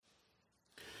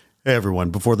Hey everyone,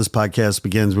 before this podcast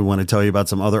begins, we want to tell you about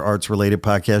some other arts-related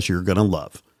podcasts you're going to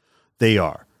love. They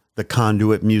are the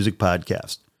Conduit Music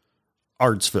Podcast,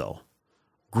 Artsville,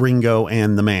 Gringo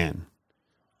and the Man,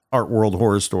 Art World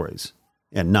Horror Stories,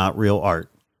 and Not Real Art.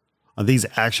 On these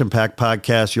action-packed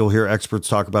podcasts, you'll hear experts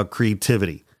talk about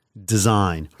creativity,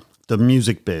 design, the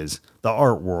music biz, the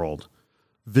art world,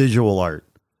 visual art,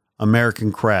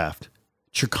 American craft,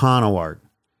 Chicano art,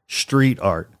 street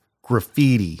art,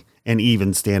 graffiti, and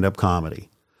even stand-up comedy.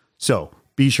 So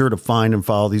be sure to find and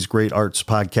follow these great arts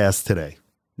podcasts today.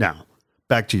 Now,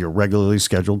 back to your regularly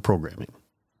scheduled programming.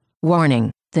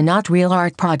 Warning: the Not Real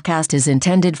Art podcast is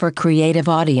intended for creative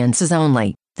audiences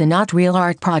only. The Not Real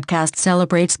Art podcast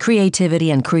celebrates creativity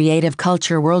and creative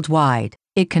culture worldwide.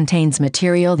 It contains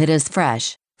material that is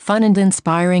fresh, fun, and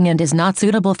inspiring and is not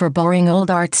suitable for boring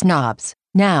old art snobs.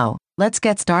 Now, let's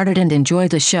get started and enjoy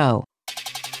the show.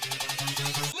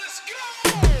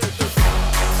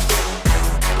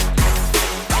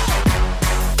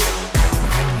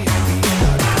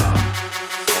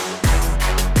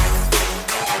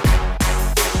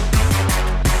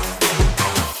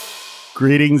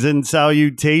 Greetings and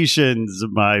salutations,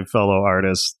 my fellow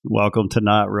artists. Welcome to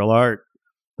Not Real Art,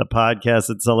 the podcast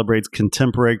that celebrates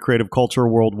contemporary creative culture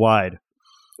worldwide.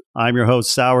 I'm your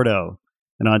host, Sourdough,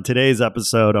 and on today's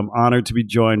episode, I'm honored to be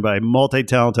joined by a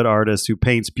multi-talented artist who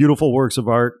paints beautiful works of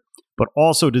art, but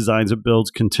also designs and builds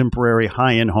contemporary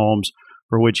high-end homes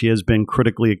for which he has been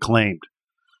critically acclaimed.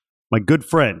 My good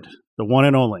friend, the one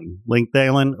and only Link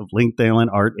Thalen of Link Thalen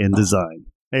Art and Design.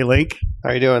 Hey, Link.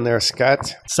 How you doing there,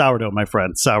 Scott? Sourdough, my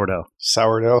friend. Sourdough.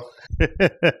 Sourdough.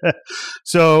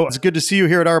 So it's good to see you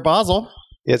here at Art Basel.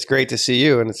 It's great to see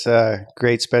you, and it's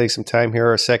great spending some time here,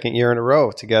 our second year in a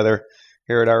row together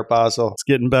here at Art Basel. It's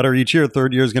getting better each year.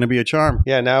 Third year is going to be a charm.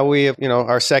 Yeah, now we have,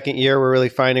 our second year, we're really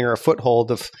finding our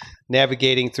foothold of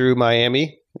navigating through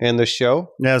Miami and the show.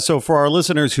 Yeah, so for our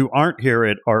listeners who aren't here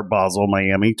at Art Basel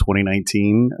Miami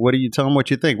 2019, what do you tell them what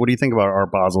you think? What do you think about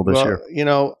Art Basel this year?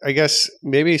 I guess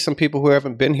maybe some people who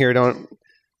haven't been here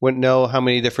wouldn't know how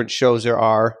many different shows there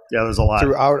are. Yeah, there's a lot.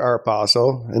 Throughout Art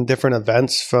Basel and different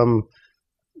events from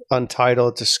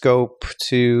Untitled to Scope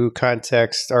to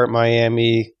Context, Art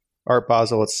Miami, Art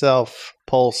Basel itself,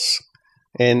 Pulse,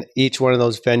 and each one of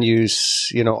those venues,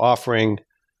 offering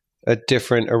a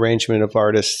different arrangement of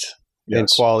artists. Yes. And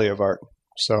quality of art.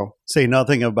 So say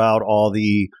nothing about all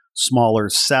the smaller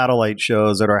satellite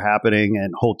shows that are happening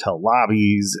in hotel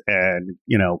lobbies and,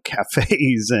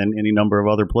 cafes and any number of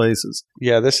other places.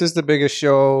 Yeah, this is the biggest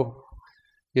show,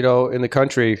 in the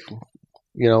country,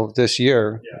 this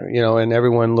year, and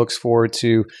everyone looks forward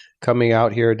to coming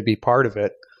out here to be part of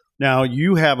it. Now,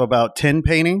 you have about 10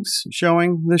 paintings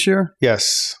showing this year?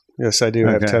 Yes. Yes, I do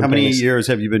have 10 How many paintings. years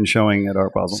have you been showing at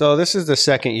Art Basel? So this is the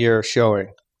second year showing.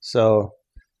 So,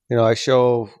 I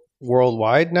show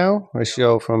worldwide now. I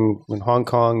show from Hong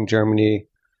Kong, Germany,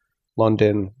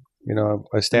 London,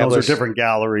 established. Those are different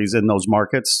galleries in those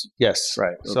markets? Yes.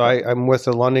 Right. Okay. So I'm with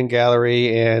a London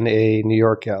gallery and a New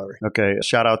York gallery. Okay.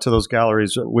 Shout out to those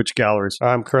galleries. Which galleries?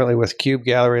 I'm currently with Cube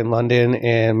Gallery in London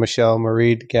and Michelle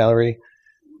Marid Gallery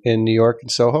in New York and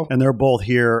Soho. And they're both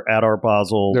here at Art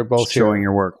Basel. They're both showing here.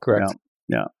 Your work. Correct.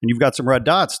 Yeah. And you've got some red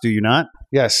dots, do you not?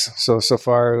 Yes. So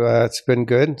far, it's been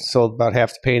good. Sold about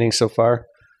half the painting so far.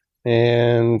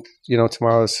 And,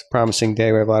 tomorrow's a promising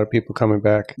day. We have a lot of people coming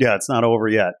back. Yeah, it's not over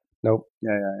yet. Nope.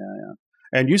 Yeah.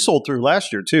 And you sold through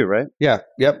last year too, right? Yeah.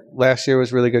 Yep. Last year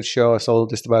was a really good show. I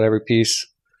sold just about every piece.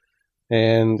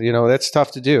 And, that's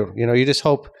tough to do. You just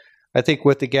hope, I think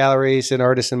with the galleries and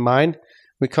artists in mind,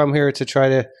 we come here to try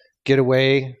to get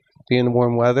away, be in the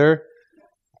warm weather,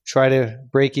 try to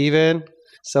break even.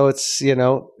 So it's,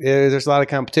 there's a lot of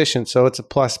competition. So it's a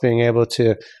plus being able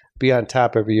to be on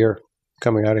top every year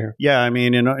coming out of here. Yeah. I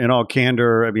mean, in all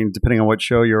candor, depending on what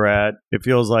show you're at, it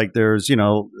feels like there's,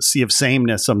 a sea of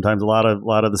sameness sometimes, a lot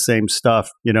of the same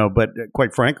stuff, but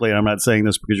quite frankly, and I'm not saying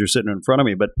this because you're sitting in front of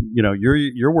me, but,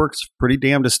 your work's pretty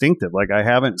damn distinctive. Like I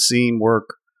haven't seen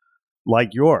work like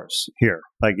yours here.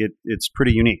 Like it's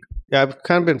pretty unique. Yeah. I've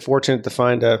kind of been fortunate to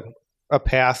find a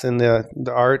path in the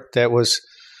art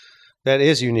that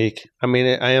is unique. I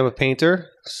am a painter,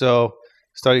 so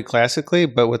studied classically,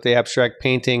 but with the abstract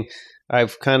painting,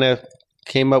 I've kind of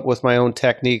came up with my own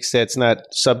techniques that's not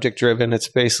subject driven. It's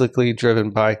basically driven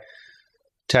by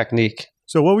technique.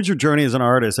 So what was your journey as an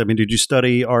artist? Did you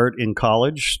study art in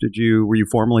college? Were you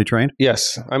formally trained?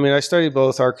 Yes. I studied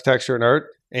both architecture and art.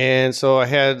 And so I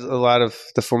had a lot of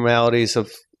the formalities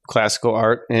of classical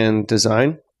art and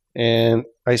design. And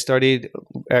I studied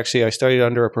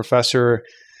under a professor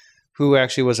who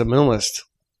actually was a minimalist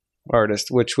artist,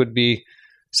 which would be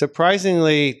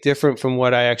surprisingly different from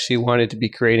what I actually wanted to be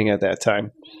creating at that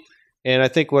time. And I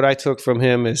think what I took from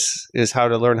him is how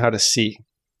to learn how to see.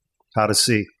 How to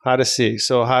see. How to see.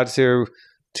 So how to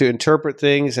interpret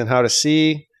things and how to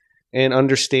see and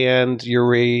understand your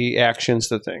reactions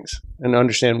to things and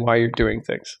understand why you're doing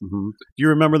things. Mm-hmm. Do you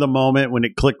remember the moment when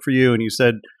it clicked for you and you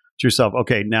said to yourself,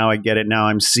 okay, now I get it. Now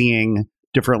I'm seeing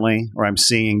differently, or I'm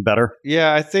seeing better?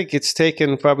 Yeah, I think it's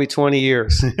taken probably 20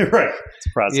 years. Right. It's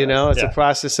a process. It's a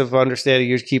process of understanding.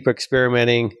 You keep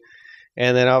experimenting.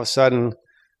 And then all of a sudden,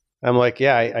 I'm like,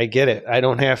 yeah, I get it. I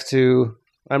don't have to,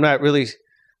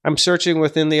 I'm searching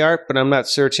within the art, but I'm not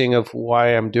searching of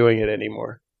why I'm doing it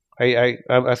anymore. I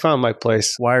found my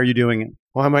place. Why are you doing it?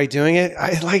 Why am I doing it?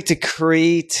 I like to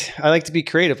create. I like to be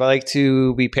creative. I like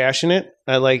to be passionate.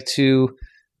 I like to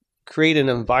create an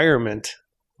environment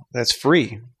that's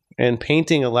free. And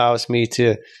painting allows me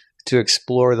to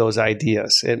explore those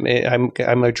ideas.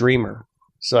 I'm a dreamer.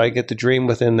 So I get to dream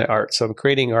within the art. So I'm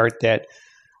creating art that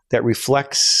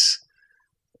reflects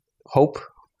hope,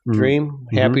 dream,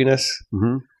 happiness.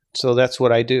 Mm-hmm. So that's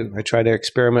what I do. I try to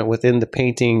experiment within the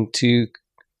painting to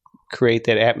create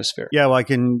that atmosphere. Yeah, well, I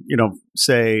can,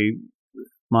 say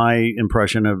my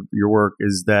impression of your work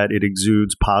is that it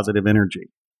exudes positive energy,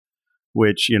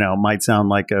 which, might sound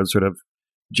like a sort of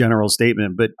general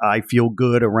statement, but I feel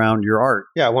good around your art.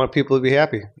 Yeah, I want people to be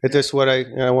happy. It's just what I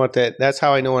want that. That's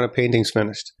how I know when a painting's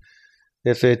finished.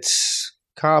 If it's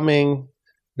calming,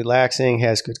 relaxing,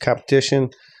 has good composition,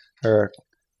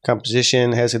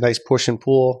 has a nice push and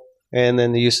pull, and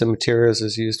then the use of materials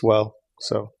is used well.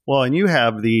 Well, and you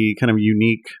have the kind of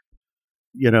unique,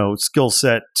 skill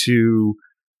set to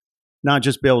not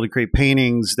just be able to create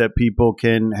paintings that people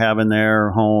can have in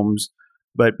their homes,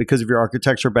 but because of your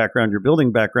architecture background, your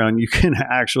building background, you can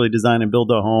actually design and build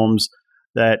the homes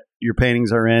that your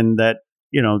paintings are in that,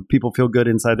 people feel good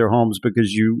inside their homes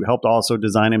because you helped also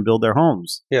design and build their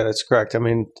homes. Yeah, that's correct. I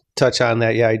mean, touch on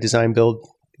that. Yeah, I design, build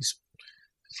these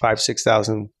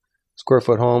 5,000-6,000 square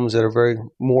foot homes that are very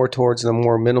more towards the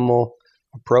more minimal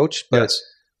approach, but yes.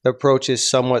 The approach is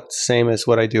somewhat the same as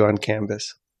what I do on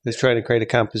canvas. It's trying to create a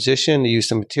composition, the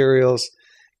use of materials,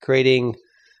 creating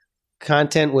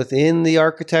content within the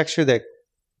architecture that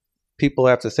people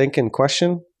have to think and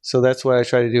question. So that's what I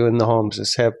try to do in the homes,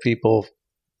 is have people,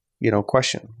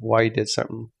 question why you did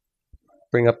something,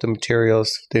 bring up the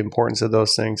materials, the importance of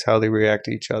those things, how they react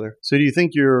to each other. So do you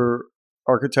think your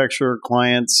architecture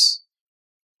clients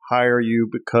hire you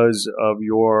because of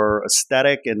your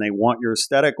aesthetic and they want your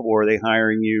aesthetic, or are they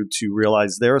hiring you to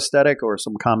realize their aesthetic, or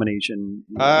some combination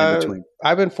in between?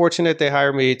 I've been fortunate they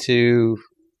hire me to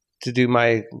do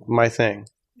my thing.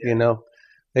 Yeah.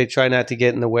 They try not to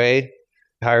get in the way,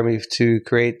 hire me to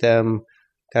create them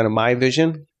kind of my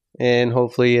vision. And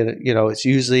hopefully, it's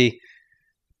usually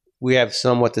we have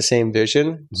somewhat the same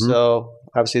vision. Mm-hmm. So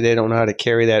obviously they don't know how to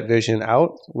carry that vision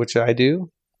out, which I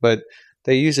do, but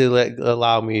they usually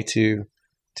allow me to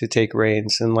take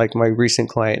reins. And like my recent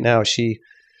client now, she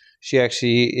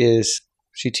teaches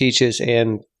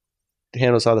and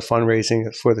handles all the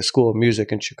fundraising for the School of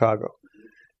Music in Chicago.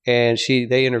 And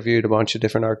they interviewed a bunch of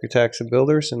different architects and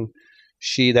builders, and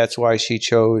that's why she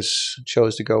chose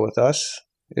to go with us,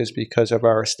 is because of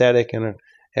our aesthetic and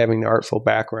having the artful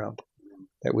background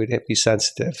that we'd be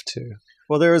sensitive to.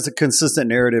 Well, there is a consistent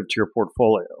narrative to your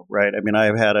portfolio, right? I mean, I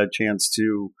have had a chance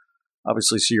to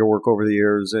obviously see your work over the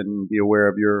years and be aware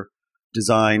of your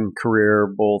design career,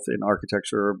 both in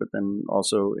architecture, but then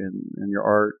also in your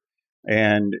art.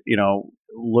 And,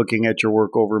 looking at your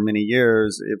work over many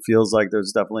years, it feels like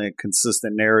there's definitely a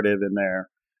consistent narrative in there.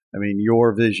 I mean,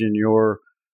 your vision, your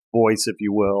voice, if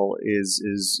you will,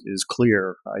 is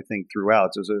clear, I think,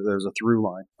 throughout. There's a through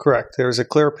line. Correct. There's a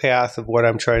clear path of what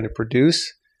I'm trying to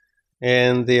produce,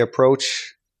 and the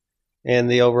approach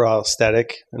and the overall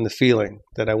aesthetic and the feeling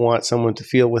that I want someone to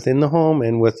feel within the home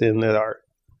and within the art.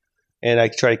 And I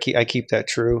keep that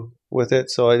true with it.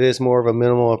 So it is more of a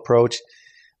minimal approach,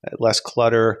 less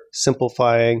clutter,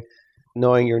 simplifying,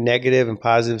 knowing your negative and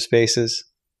positive spaces,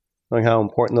 knowing how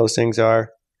important those things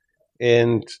are,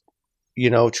 and,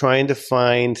 trying to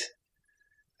find,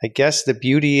 I guess, the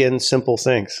beauty in simple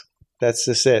things. That's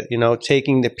just it,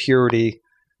 taking the purity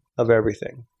of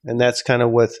everything. And that's kind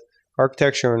of with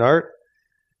architecture and art,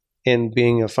 and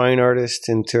being a fine artist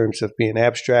in terms of being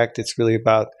abstract. It's really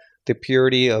about the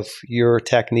purity of your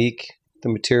technique, the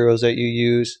materials that you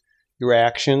use, your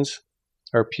actions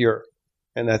are pure.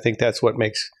 And I think that's what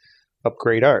makes up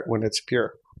great art, when it's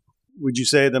pure. Would you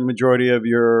say the majority of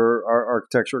your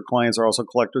architecture clients are also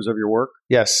collectors of your work?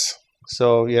 Yes.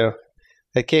 So,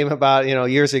 it came about,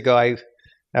 years ago, I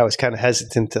was kind of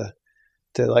hesitant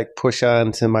to like push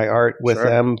on to my art with Sure.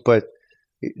 them. But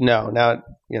no, not,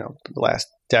 the last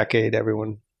decade,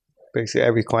 basically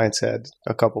every client's had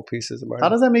a couple pieces of mine. How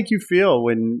does that make you feel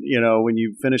when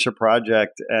you finish a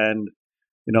project and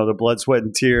the blood, sweat,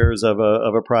 and tears of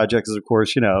a project is, of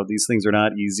course, these things are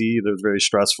not easy. They're very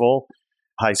stressful,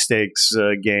 high stakes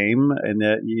game, and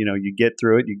that you get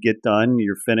through it, you get done,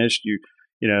 you're finished.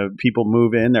 People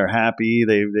move in, they're happy,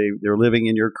 they're living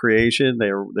in your creation,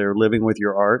 they're living with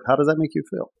your art. How does that make you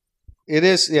feel? It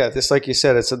is, yeah. Just like you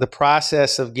said, it's the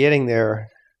process of getting there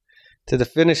to the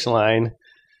finish line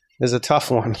is a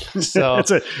tough one. So, It's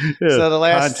so the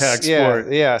last contact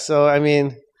sport. Yeah. So I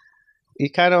mean, you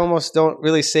kind of almost don't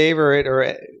really savor it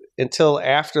or until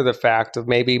after the fact of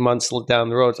maybe months down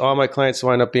the road. All my clients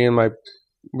wind up being my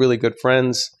really good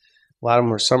friends. A lot of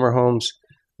them are summer homes,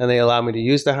 and they allow me to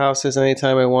use the houses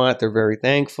anytime I want. They're very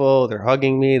thankful. They're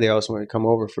hugging me. They also want to come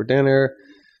over for dinner.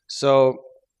 So,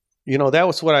 that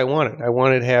was what I wanted. I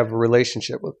wanted to have a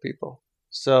relationship with people.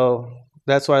 So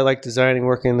that's why I like designing,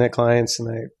 working with clients.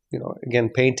 And again,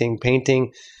 painting.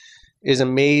 Painting is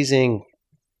amazing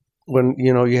when,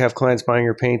 you have clients buying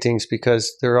your paintings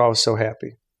because they're always so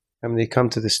happy. I mean, they come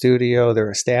to the studio, they're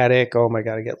ecstatic. Oh my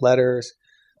God, I get letters,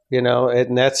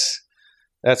 and that's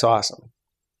awesome.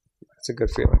 It's a good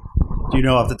feeling. Do you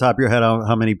know off the top of your head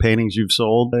how many paintings you've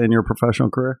sold in your professional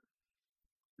career?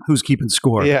 Who's keeping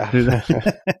score? Yeah.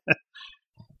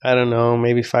 I don't know,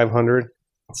 maybe 500.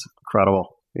 It's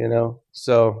incredible.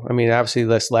 So, I mean, obviously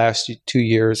this last 2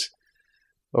 years,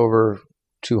 over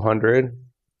 200.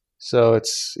 So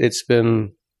it's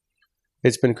been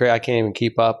great. I can't even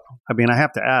keep up. I mean, I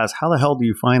have to ask, how the hell do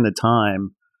you find the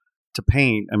time to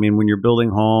paint? I mean, when you're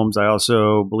building homes, I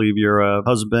also believe you're a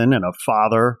husband and a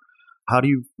father. How do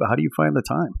you find the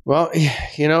time? Well,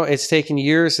 it's taken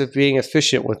years of being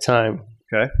efficient with time.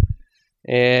 Okay.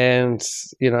 And,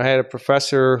 I had a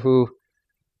professor who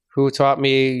taught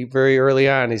me very early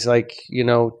on. He's like,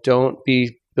 don't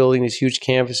be building these huge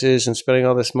canvases and spending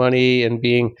all this money and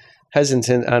being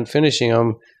hesitant on finishing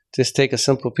them. Just take a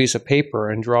simple piece of paper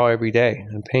and draw every day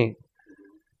and paint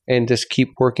and just keep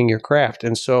working your craft.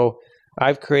 And so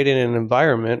I've created an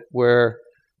environment where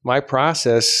my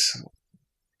process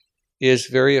is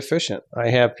very efficient. I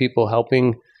have people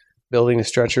helping building the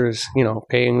stretchers,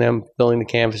 paying them, building the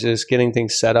canvases, getting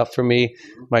things set up for me.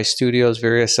 My studio is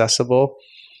very accessible.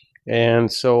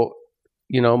 And so,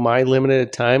 my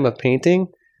limited time of painting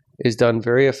is done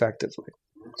very effectively.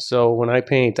 So when I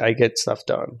paint, I get stuff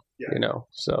done,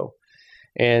 so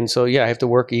I have to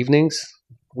work evenings,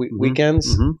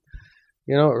 weekends,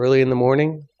 early in the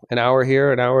morning, an hour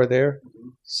here, an hour there.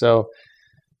 So,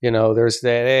 there's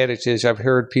that adage. I've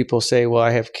heard people say, well,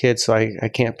 I have kids, so I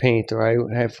can't paint, or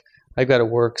I've got to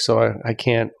work, so I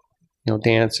can't,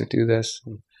 dance or do this.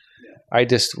 And I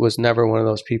just was never one of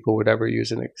those people who would ever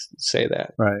use and say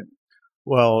that. Right.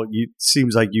 Well, it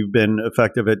seems like you've been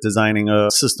effective at designing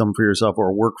a system for yourself or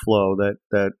a workflow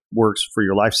that works for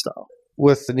your lifestyle.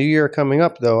 With the new year coming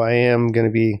up, though, I am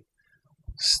going to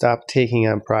stop taking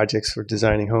on projects for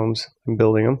designing homes and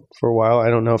building them for a while. I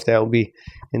don't know if that will be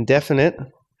indefinite,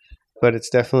 but it's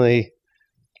definitely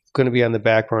going to be on the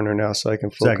back burner now, so I can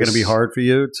focus. Is that going to be hard for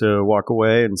you to walk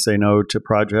away and say no to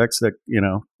projects that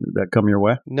that come your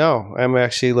way? No, I'm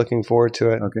actually looking forward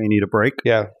to it. Okay, you need a break?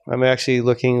 Yeah, I'm actually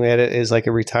looking at it as like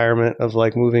a retirement of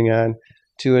like moving on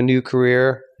to a new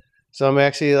career. So I'm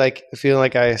actually like feeling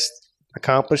like I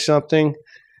accomplished something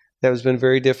that has been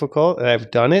very difficult, and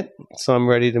I've done it. So I'm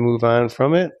ready to move on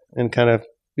from it and kind of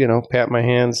pat my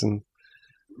hands and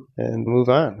move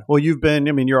on. Well,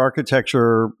 your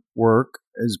architecture work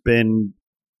has been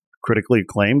critically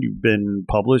acclaimed. You've been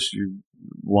published. You've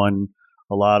won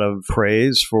a lot of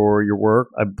praise for your work.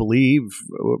 I believe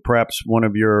perhaps one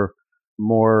of your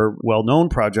more well-known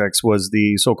projects was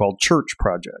the so-called church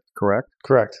project, correct?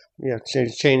 Correct. Yeah,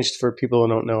 changed for people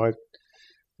who don't know. I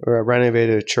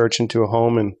renovated a church into a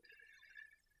home,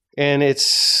 and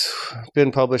it's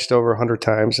been published over 100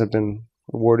 times. I've been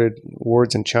awarded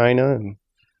awards in China, and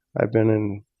I've been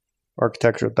in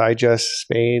Architectural Digest,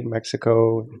 Spain,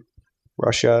 Mexico,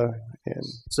 Russia. And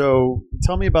so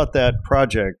tell me about that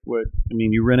project.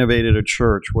 You renovated a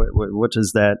church. What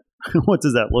does that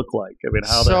look like? I mean,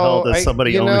 how the hell does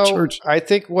somebody own a church? I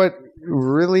think what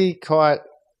really caught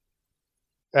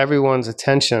everyone's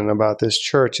attention about this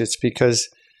church, it's because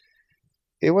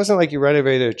it wasn't like you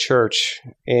renovated a church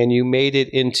and you made it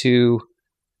into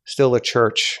still a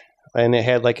church, and it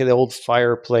had like an old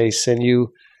fireplace, and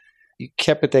you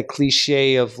kept it that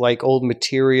cliche of like old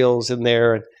materials in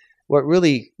there. And what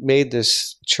really made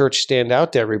this church stand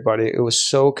out to everybody, it was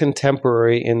so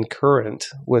contemporary and current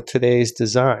with today's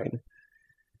design.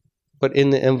 but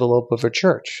in the envelope of a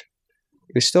church.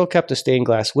 We still kept the stained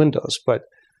glass windows, but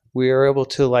we were able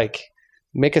to like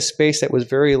make a space that was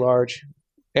very large,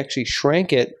 actually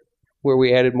shrank it where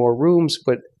we added more rooms,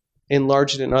 but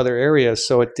enlarged it in other areas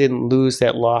so it didn't lose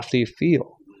that lofty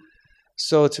feel.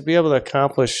 So to be able to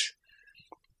accomplish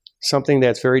something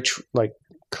that's very like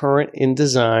current in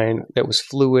design, that was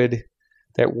fluid,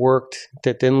 that worked,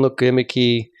 that didn't look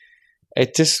gimmicky,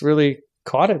 it just really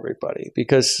caught everybody,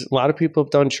 because a lot of people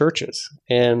have done churches,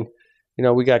 and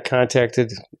we got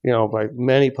contacted by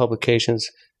many publications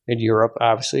in Europe,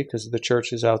 obviously, because the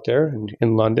church is out there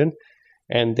in London,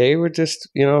 and they were just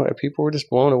people were just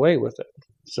blown away with it.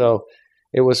 So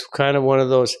it was kind of one of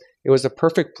those. It was a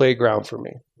perfect playground for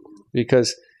me,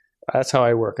 because that's how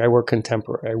I work. I work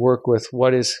contemporary. I work with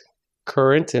what is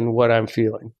current and what I'm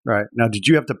feeling. Right. Now, did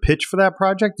you have to pitch for that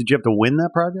project? Did you have to win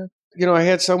that project? I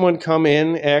had someone come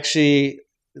in, actually,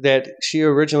 that she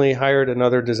originally hired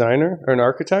another designer or an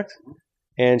architect,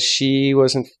 and she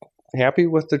wasn't happy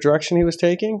with the direction he was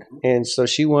taking. And so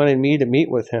she wanted me to meet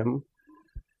with him.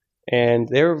 And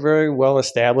they were very well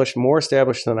established, more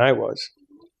established than I was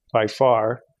by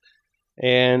far.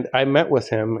 And I met with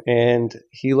him, and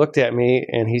he looked at me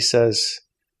and he says,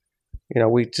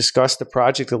 we discussed the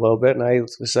project a little bit, and I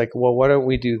was like, well, why don't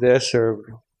we do this, or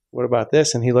what about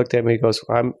this? And he looked at me and goes,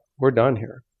 we're done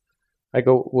here. I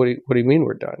go, what do you mean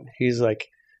we're done? He's like,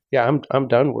 yeah, I'm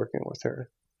done working with her.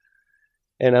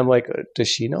 And I'm like, does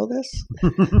she know this?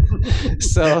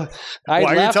 So why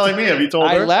are you telling me? Have you told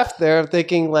her? I left there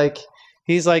thinking like,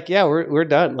 he's like, yeah, we're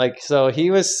done. Like, so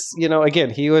he was, again,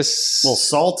 he was a little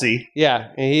salty. Yeah.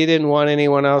 And he didn't want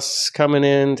anyone else coming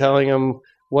in telling him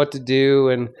what to do.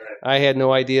 And I had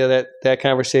no idea that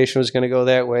conversation was going to go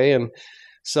that way. And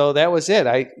so that was it.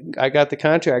 I got the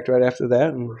contract right after that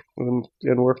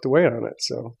and worked away on it.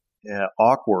 So yeah,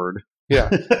 awkward. Yeah.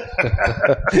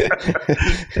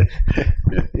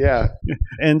 Yeah.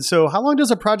 And so how long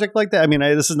does a project like that? I mean,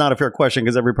 this is not a fair question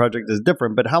because every project is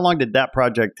different, but how long did that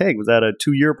project take? Was that a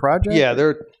 2-year project? Yeah,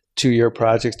 they're 2-year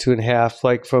projects, 2.5,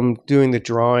 like from doing the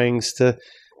drawings to,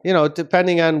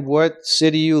 depending on what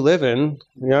city you live in.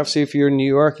 Obviously, if you're in New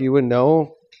York, you would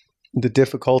know the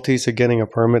difficulties of getting a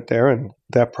permit there and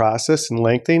that process and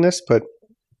lengthiness. But,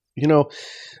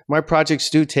 my projects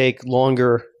do take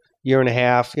longer. 1.5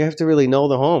 years, you have to really know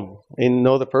the home and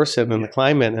know the person and the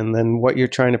climate and then what you're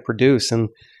trying to produce. And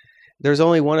there's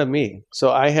only one of me.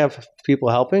 So I have people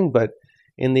helping, but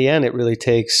in the end, it really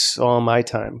takes all my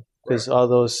time, because all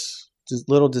those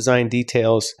little design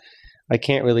details, I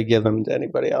can't really give them to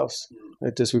anybody else.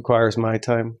 It just requires my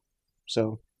time.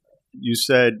 So you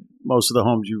said most of the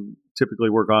homes you typically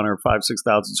work on are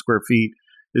 5,000-6,000 square feet.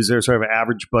 Is there sort of an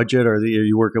average budget, or are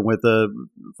you working with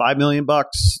 $5 million, $2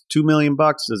 million?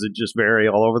 Does it just vary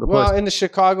all over the place? Well, in the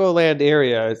Chicagoland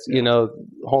area,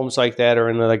 homes like that are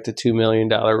in the $2 million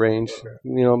range.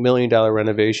 $1 million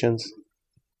renovations.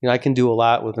 I can do a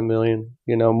lot with $1 million.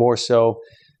 More so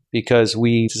because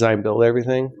we design build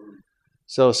everything.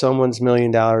 So someone's $1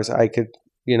 million, I could,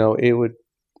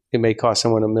 it may cost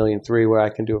someone $1.3 million where I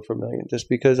can do it for $1 million, just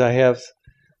because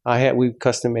we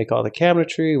custom make all the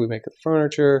cabinetry, we make the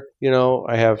furniture,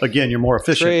 I have again, you're more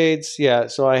efficient trades. Yeah.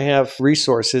 So I have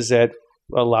resources that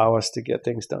allow us to get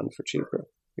things done for cheaper,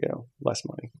 less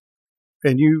money.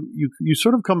 And you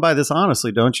sort of come by this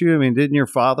honestly, don't you? I mean, didn't your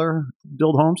father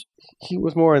build homes? He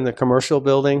was more in the commercial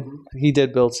building. He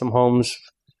did build some homes.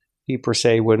 He per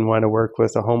se wouldn't want to work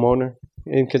with a homeowner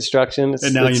in construction.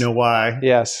 And now you know why.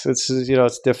 Yes.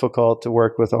 It's difficult to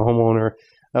work with a homeowner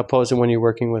opposed to when you're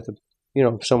working with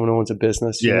someone who owns a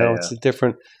business. It's a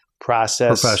different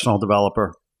process. Professional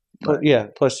developer. But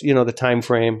plus, the time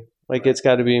frame. Like, it's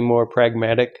got to be more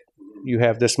pragmatic. You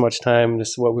have this much time. This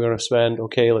is what we want to spend.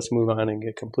 Okay, let's move on and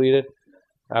get completed.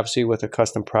 Obviously, with a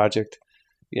custom project,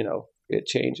 it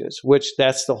changes. Which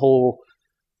that's the whole.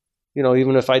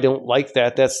 Even if I don't like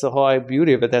that, that's the whole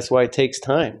beauty of it. That's why it takes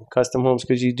time. Custom homes,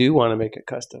 because you do want to make it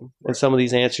custom, and some of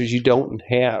these answers you don't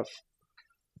have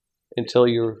until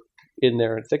you're in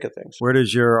there and thick of things. Where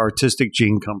does your artistic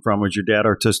gene come from? Was your dad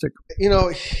artistic?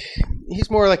 He's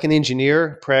more like an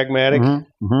engineer, pragmatic,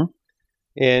 mm-hmm.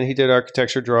 And he did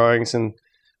architecture drawings. And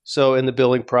so in the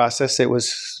building process, it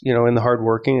was, in the hard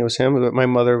working, it was him. But my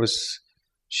mother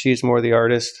she's more the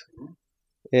artist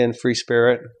and free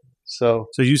spirit. So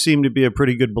you seem to be a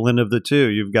pretty good blend of the two.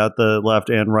 You've got the left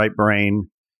and right brain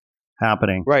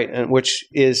happening. Right. And which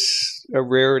is a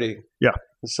rarity. Yeah.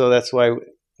 So that's why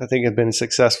I think I've been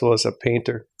successful as a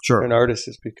painter, sure, an artist,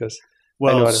 is because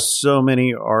so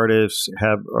many artists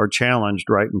are challenged,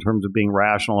 right, in terms of being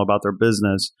rational about their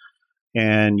business.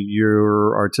 and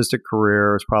your artistic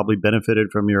career has probably benefited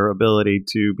from your ability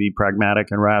to be pragmatic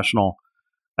and rational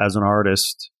as an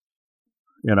artist,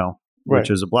 which Right.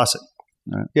 is a blessing.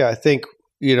 Right? Yeah, I think,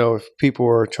 if people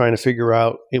are trying to figure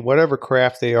out in whatever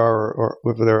craft they are, or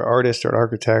whether they're an artist or an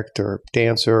architect or a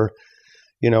dancer,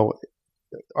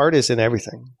 art is in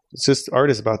everything. It's just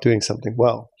art is about doing something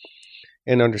well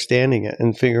and understanding it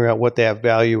and figuring out what that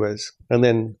value is. And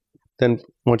then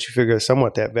once you figure out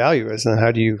somewhat that value is, then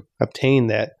how do you obtain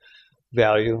that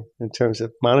value in terms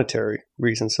of monetary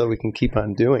reasons so we can keep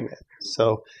on doing it?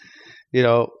 So,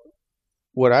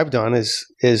 what I've done is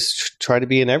try to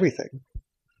be in everything.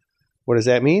 What does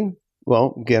that mean?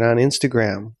 Well, get on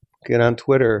Instagram, get on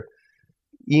Twitter,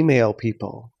 email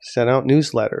people, send out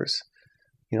newsletters,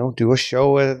 do a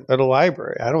show at a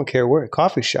library. I don't care where, a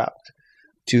coffee shop,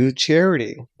 do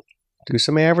charity, do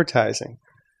some advertising,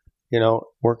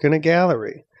 work in a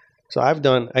gallery. So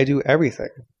I do everything.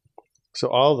 So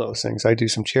all those things, I do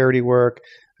some charity work.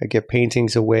 I get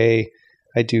paintings away.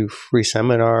 I do free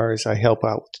seminars. I help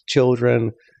out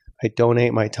children. I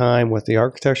donate my time with the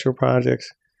architectural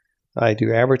projects. I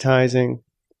do advertising.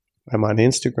 I'm on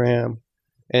Instagram.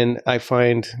 And I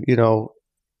find,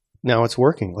 now it's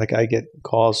working. Like I get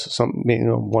calls,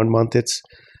 1 month it's,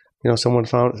 someone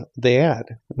found the ad.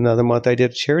 Another month I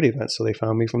did a charity event, so they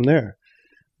found me from there.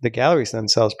 The galleries then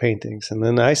sells paintings, and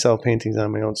then I sell paintings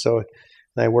on my own. So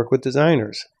I work with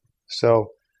designers.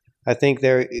 So I think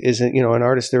there isn't, an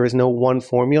artist, there is no one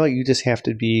formula. You just have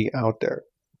to be out there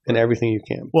in everything you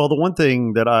can. Well, the one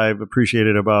thing that I've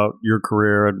appreciated about your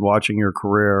career and watching your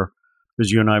career,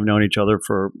 because you and I have known each other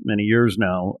for many years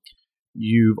now,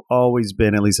 you've always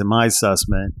been, at least in my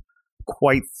assessment,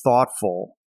 quite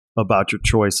thoughtful about your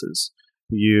choices.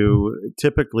 You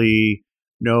typically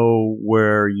know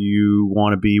where you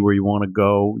want to be, where you want to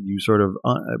go. You sort of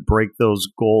break those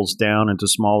goals down into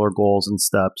smaller goals and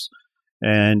steps,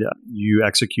 and you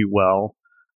execute well.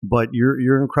 But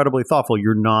you're incredibly thoughtful.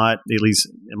 You're not, at least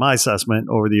in my assessment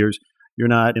over the years, you're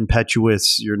not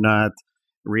impetuous. You're not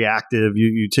reactive.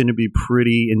 You tend to be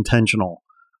pretty intentional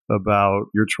about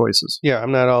your choices. Yeah,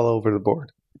 I'm not all over the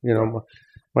board.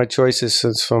 My choices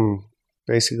since from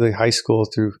basically high school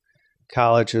through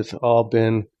college have all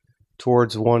been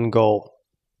towards one goal.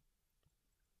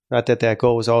 Not that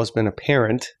goal has always been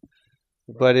apparent,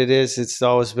 but it's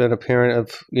always been apparent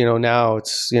of, now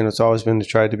it's always been to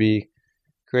try to be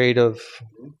creative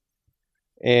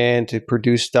and to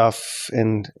produce stuff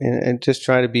and just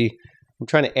I'm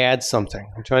trying to add something.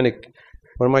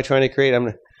 What am I trying to create?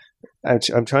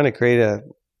 I'm trying to create a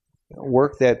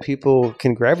work that people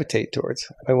can gravitate towards.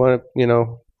 I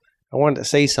want to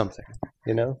say something,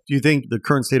 Do you think the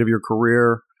current state of your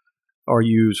career, are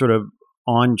you sort of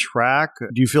on track?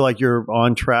 Do you feel like you're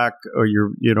on track, or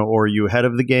or are you ahead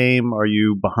of the game? Are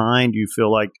you behind?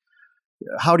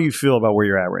 How do you feel about where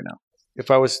you're at right now? If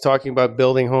I was talking about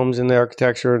building homes in the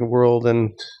architecture and world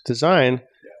and design,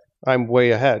 I'm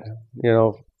way ahead,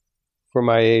 for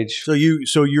my age. So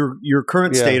your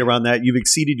current state around that, you've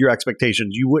exceeded your expectations.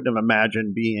 You wouldn't have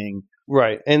imagined being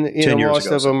right. And most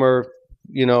of them are,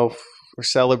 are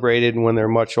celebrated when they're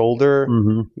much older,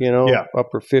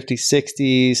 upper 50s,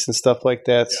 60s and stuff like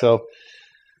that. Yeah. So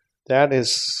that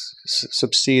is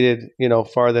succeeded,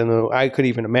 farther than I could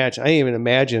even imagine. I didn't even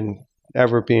imagine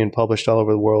ever being published all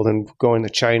over the world and going to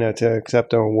China to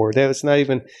accept an award.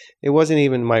 It wasn't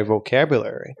even my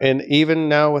vocabulary. And even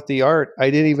now with the art, I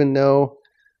didn't even know,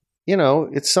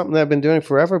 it's something that I've been doing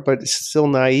forever, but it's still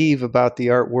naive about the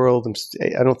art world.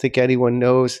 I don't think anyone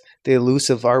knows the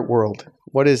elusive art world.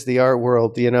 What is the art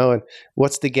world, and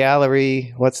what's the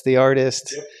gallery? What's the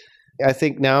artist? Yep. I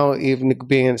think now, even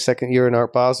being in the second year in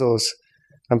Art Basel,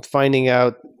 I'm finding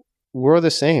out we're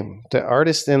the same. The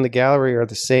artist and the gallery are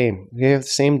the same. We have the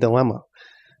same dilemma.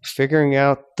 Figuring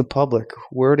out the public,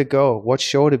 where to go, what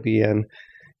show to be in,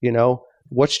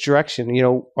 which direction.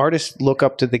 Artists look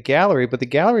up to the gallery, but the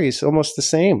gallery is almost the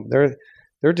same.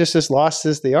 They're just as lost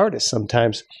as the artist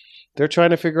sometimes. They're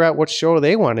trying to figure out what show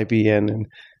they want to be in and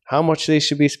how much they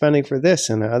should be spending for this,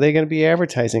 and are they going to be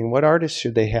advertising? What artists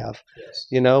should they have? Yes.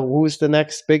 Who's the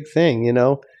next big thing,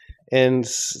 And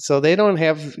so they don't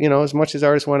have, as much as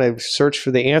artists want to search for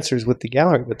the answers with the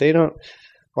gallery, but they don't.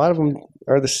 A lot of them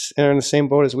are in the same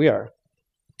boat as we are.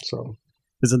 So,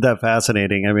 isn't that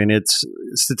fascinating? I mean, it's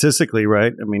statistically,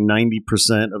 right? I mean,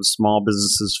 90% of small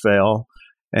businesses fail,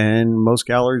 and most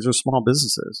galleries are small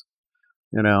businesses.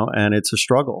 And it's a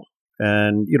struggle.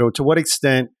 And to what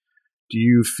extent do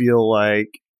you feel like?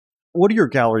 What do your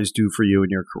galleries do for you in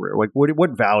your career? Like,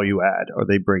 what value add are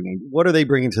they bringing? What are they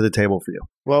bringing to the table for you?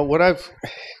 Well, what I've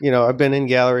been in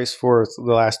galleries for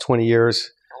the last 20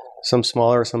 years, some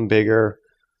smaller, some bigger,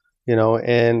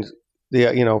 and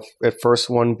at first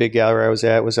one big gallery I was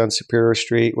at was on Superior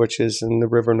Street, which is in the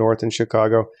River North in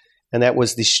Chicago. And that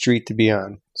was the street to be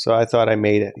on. So I thought I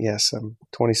made it. Yes, I'm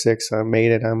 26. I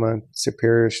made it. I'm on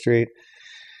Superior Street.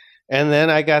 And then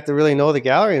I got to really know the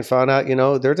gallery and found out,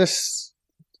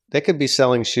 they could be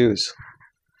selling shoes.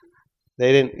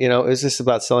 They didn't, it was just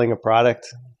about selling a product.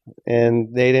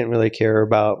 And they didn't really care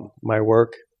about my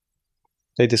work.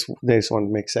 They just wanted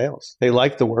to make sales. They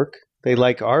liked the work. They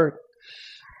like art.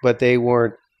 But they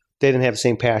didn't have the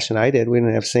same passion I did. We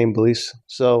didn't have the same beliefs.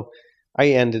 So I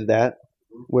ended that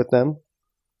with them.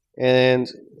 And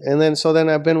then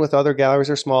I've been with other galleries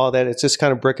that are small, that it's just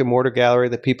kind of brick and mortar gallery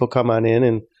that people come on in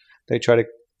and they try to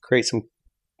create some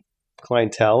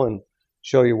clientele and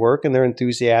show your work, and they're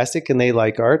enthusiastic and they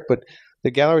like art. But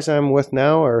the galleries I'm with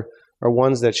now are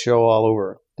ones that show all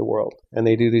over the world, and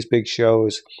they do these big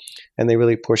shows and they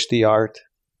really push the art,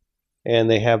 and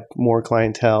they have more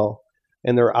clientele,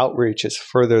 and their outreach is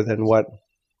further than what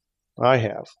I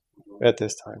have at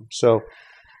this time. So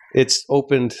it's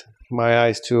opened my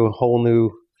eyes to a whole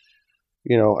new,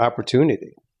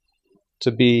 opportunity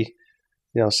to be,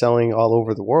 selling all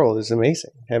over the world is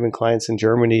amazing. Having clients in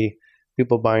Germany,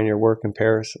 people buying your work in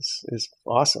Paris is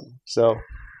awesome. So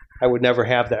I would never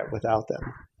have that without them.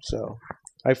 So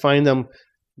I find them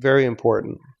very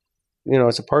important.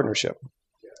 It's a partnership.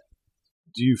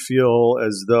 Do you feel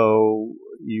as though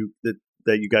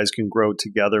that you guys can grow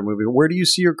together moving? Where do you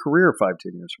see your career 5-10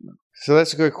 years from now? So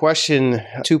that's a good question.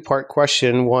 Two-part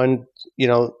question. One,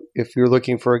 if you're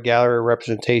looking for a gallery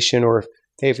representation, or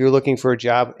if you're looking for a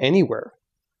job anywhere,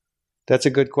 that's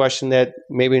a good question that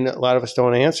maybe a lot of us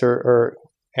don't answer or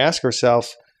ask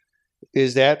ourselves.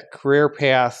 Is that career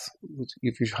path,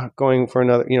 if you're going for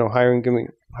another, getting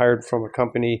hired from a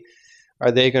company,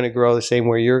 are they going to grow the same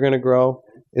way you're going to grow?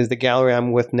 Is the gallery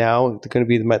I'm with now going to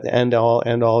be the end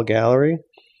all gallery?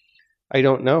 I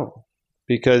don't know,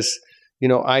 because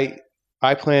I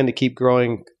plan to keep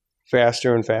growing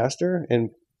faster and faster,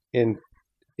 and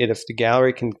if the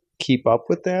gallery can keep up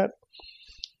with that,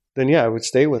 then yeah, I would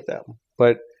stay with them.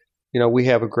 But we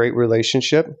have a great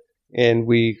relationship, and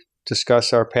we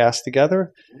discuss our paths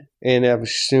together. And I'm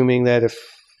assuming that if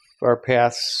our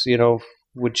paths,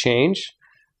 would change,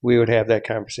 we would have that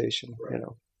conversation.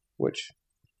 Which,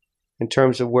 in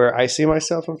terms of where I see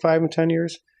myself in 5 and 10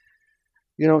 years,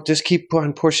 just keep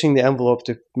on pushing the envelope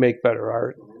to make better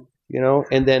art,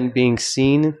 and then being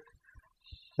seen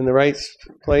in the right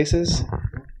places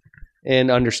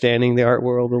and understanding the art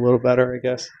world a little better, I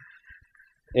guess,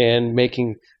 and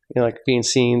making, being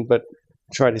seen, but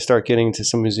try to start getting into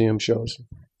some museum shows.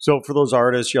 So for those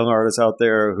young artists out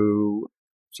there who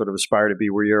sort of aspire to be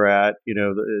where you're at,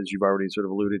 as you've already sort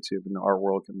of alluded to, the art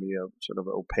world can be a sort of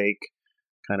opaque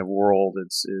kind of world.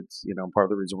 It's part of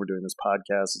the reason we're doing this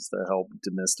podcast is to help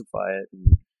demystify it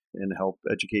and help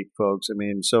educate folks. I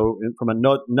mean, so from a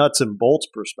nuts and bolts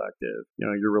perspective,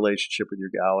 your relationship with your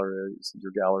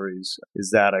galleries, is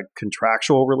that a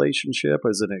contractual relationship?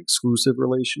 Is it an exclusive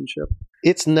relationship?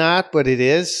 It's not, but it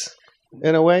is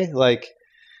in a way. Like,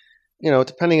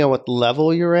 depending on what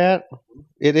level you're at,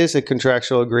 it is a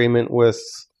contractual agreement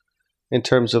in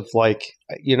terms of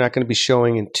you're not going to be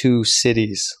showing in 2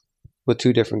 cities with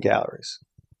 2 different galleries.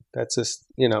 That's just,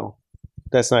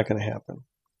 that's not going to happen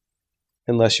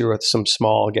unless you're with some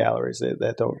small galleries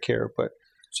that don't care. But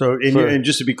so, and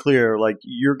just to be clear,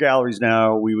 your galleries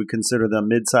now, we would consider them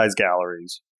mid-sized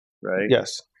galleries, right?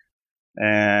 Yes.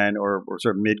 And or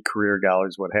sort of mid-career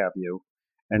galleries, what have you.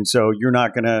 And so your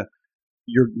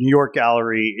New York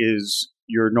gallery is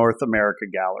your North America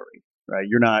gallery, right?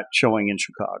 You're not showing in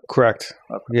Chicago. Correct.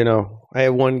 Okay. I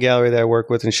have one gallery that I work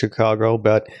with in Chicago,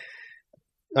 but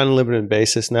on a limited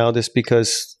basis now, just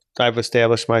because I've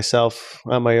established myself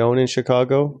on my own in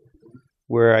Chicago,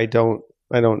 where I don't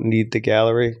need the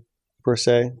gallery per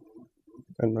se.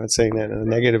 I'm not saying that in a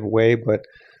negative way, but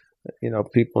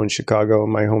people in Chicago,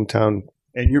 in my hometown,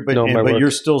 but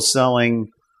you're still selling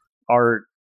art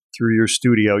through your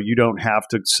studio. You don't have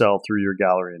to sell through your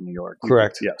gallery in New York.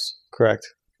 Correct. Yes. Correct.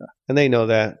 Yeah. And they know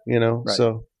that, right.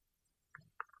 So.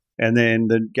 And then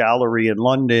the gallery in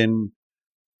London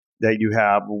that you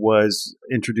have was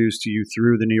introduced to you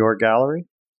through the New York gallery?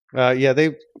 Yeah,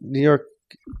 New York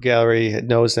gallery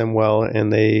knows them well,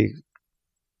 and they,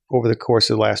 over the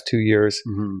course of the last 2 years,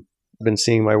 been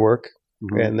seeing my work,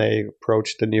 and they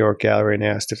approached the New York gallery and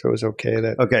asked if it was okay.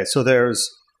 Okay, so there's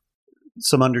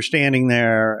some understanding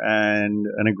there and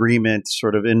an agreement,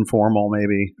 sort of informal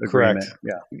maybe agreement.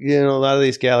 Correct. Yeah. A lot of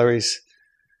these galleries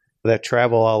that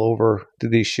travel all over to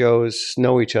these shows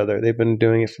know each other. They've been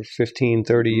doing it for 15,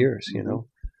 30 years,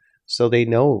 So they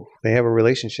know, they have a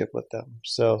relationship with them.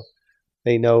 So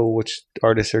they know which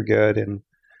artists are good,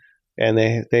 and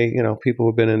they people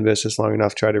who've been in business long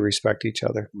enough try to respect each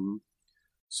other. Mm-hmm.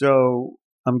 So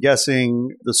I'm guessing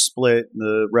the split,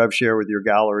 the rev share with your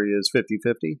gallery is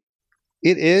 50-50?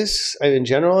 It is. In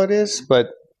general, it is. But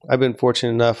I've been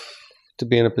fortunate enough to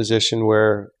be in a position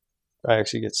where I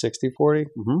actually get 60-40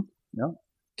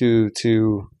 due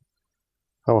to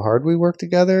how hard we work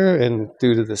together and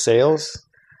due to the sales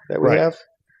that we have.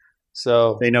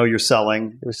 So they know you're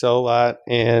selling. We sell a lot,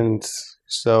 and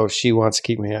so she wants to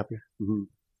keep me happy. Mm-hmm.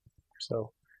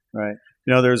 So, right.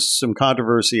 There's some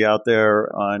controversy out there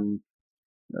on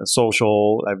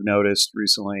social. I've noticed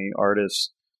recently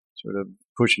artists sort of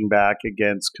pushing back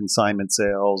against consignment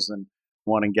sales and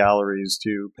wanting galleries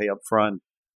to pay up front,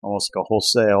 almost like a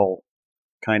wholesale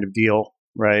kind of deal,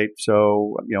 right?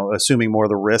 So, assuming more of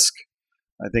the risk.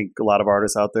 I think a lot of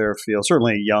artists out there feel,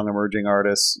 certainly young emerging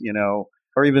artists,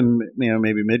 or even,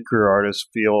 maybe mid-career artists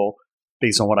feel,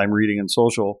 based on what I'm reading in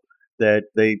social, that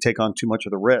they take on too much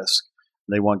of the risk.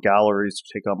 They want galleries to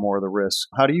take on more of the risk.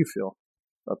 How do you feel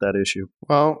about that issue?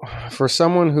 Well, for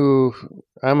someone who,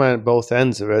 I'm on both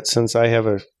ends of it, since I have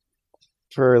a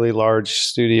fairly large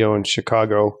studio in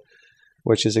Chicago,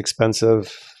 which is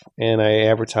expensive, and I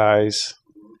advertise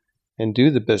and do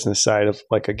the business side of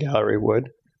like a gallery would.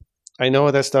 I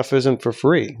know that stuff isn't for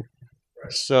free.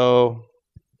 So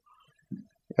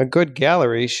a good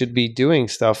gallery should be doing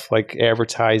stuff like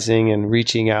advertising and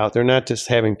reaching out. They're not just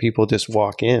having people just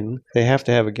walk in. They have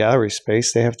to have a gallery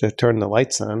space. They have to turn the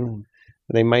lights on.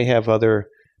 They might have other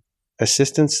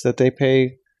assistants that they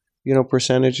pay,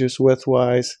 percentages with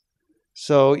wise.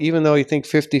 So even though you think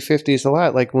 50-50 is a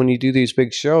lot, like when you do these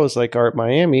big shows like Art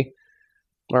Miami,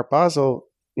 Art Basel,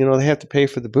 they have to pay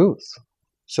for the booth.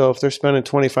 So if they're spending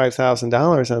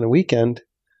 $25,000 on a weekend,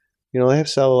 they have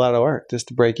to sell a lot of art just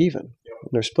to break even.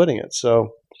 They're splitting it.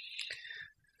 So,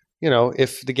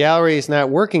 if the gallery is not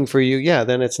working for you,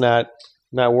 then it's not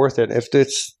worth it. If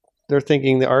they're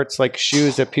thinking the art's like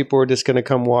shoes that people are just going to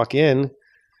come walk in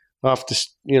off the,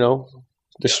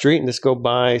 the street and just go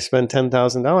buy, spend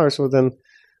 $10,000, well, then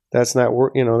that's not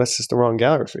work. That's just the wrong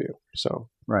gallery for you. So,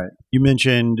 right. You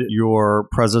mentioned your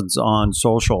presence on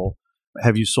social.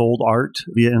 Have you sold art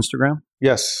via Instagram?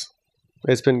 Yes.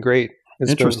 It's been great.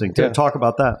 Interesting. Talk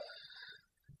about that.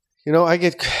 I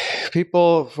get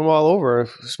people from all over,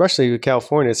 especially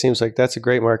California. It seems like that's a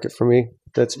great market for me.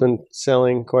 That's been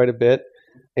selling quite a bit.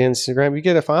 Instagram, you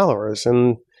get followers.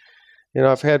 And,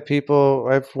 I've had people,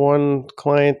 I have one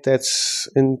client that's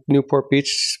in Newport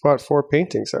Beach, bought 4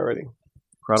 paintings already.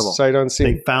 Incredible. Sight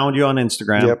unseen. They found you on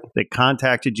Instagram. Yep. They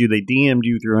contacted you. They DM'd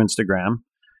you through Instagram.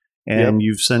 And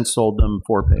you've since sold them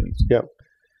 4 paintings. Yep.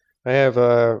 I have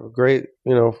a great,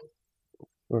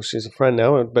 she's a friend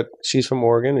now, but she's from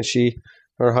Oregon, and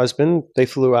her husband, they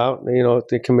flew out,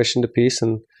 they commissioned a piece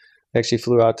and actually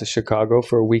flew out to Chicago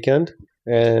for a weekend,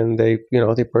 and they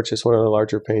purchased one of the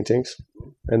larger paintings,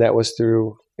 and that was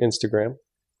through Instagram.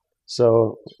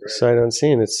 So sight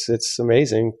unseen, it's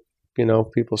amazing,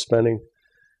 people spending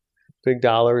big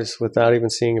dollars without even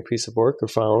seeing a piece of work or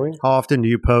following. How often do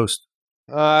you post?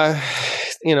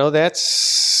 That's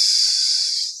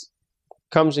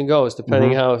comes and goes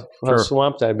depending how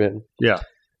swamped I've been. Yeah.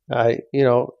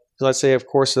 Let's say, of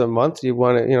course, of the month, you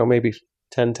want to, maybe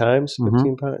 10 times,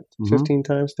 15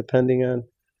 times, depending on,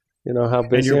 how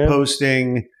busy. And you're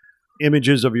posting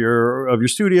images of your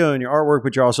studio and your artwork,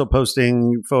 but you're also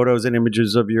posting photos and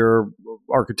images of your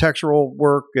architectural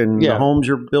work and the homes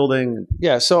you're building.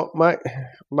 Yeah. So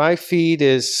my feed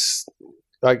is,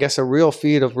 I guess, a real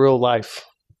feed of real life.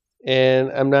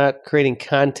 And I'm not creating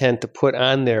content to put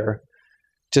on there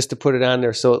just to put it on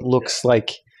there so it looks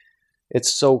like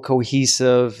it's so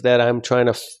cohesive that I'm trying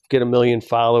to get 1 million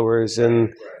followers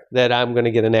and that I'm going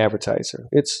to get an advertiser.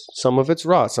 Some of it's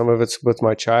raw. Some of it's with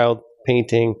my child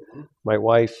painting, my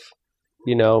wife,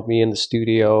 me in the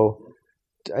studio,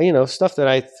 stuff that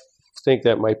I think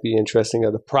that might be interesting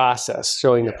of the process,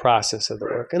 showing the process of the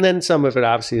work. And then some of it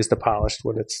obviously is the polished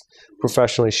when it's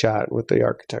professionally shot with the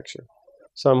architecture.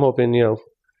 So I'm hoping,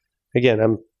 again,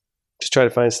 I'm just trying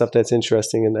to find stuff that's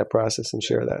interesting in that process and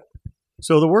share that.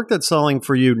 So the work that's selling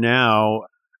for you now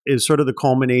is sort of the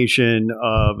culmination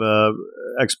of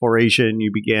exploration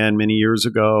you began many years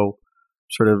ago,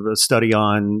 sort of a study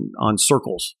on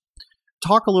circles.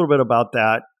 Talk a little bit about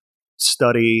that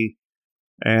study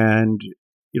and,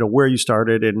 where you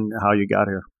started and how you got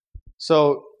here.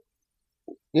 So,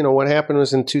 what happened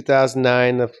was in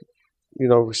 2009,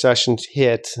 the recession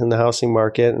hit in the housing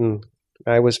market, and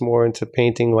I was more into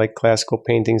painting like classical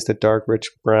paintings, the dark,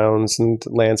 rich browns and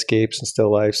landscapes and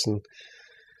still lifes. And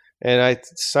And I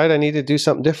decided I need to do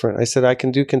something different. I said I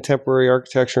can do contemporary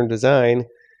architecture and design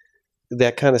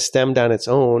that kind of stemmed on its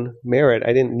own merit.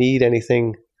 I didn't need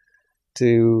anything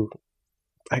to,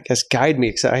 I guess, guide me,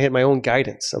 because I had my own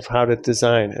guidance of how to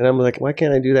design. And I'm like, why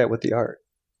can't I do that with the art?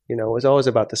 You know, it was always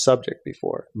about the subject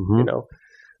before, you know.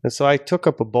 And so I took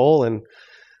up a bowl, and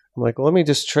I'm like, well, let me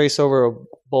just trace over a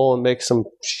bowl and make some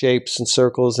shapes and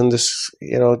circles and just,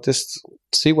 you know, just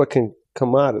see what can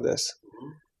come out of this.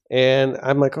 And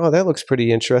I'm like, oh, that looks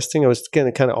pretty interesting. I was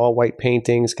getting kind of all white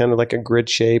paintings, kind of like a grid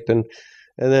shape. And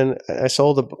then I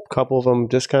sold a couple of them,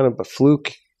 just kind of a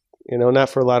fluke, you know, not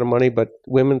for a lot of money, but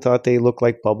women thought they looked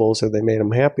like bubbles or they made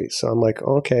them happy. So I'm like,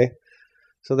 oh, okay.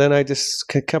 So then I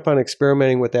just kept on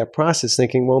experimenting with that process,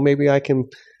 thinking, well, maybe I can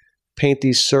paint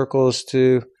these circles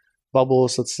to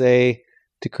bubbles, let's say,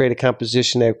 to create a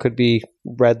composition that could be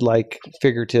read like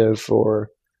figurative or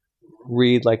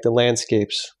read like the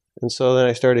landscapes. And so then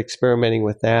I started experimenting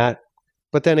with that.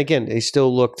 But then again, they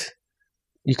still looked,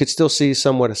 you could still see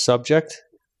somewhat a subject.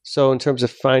 So in terms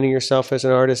of finding yourself as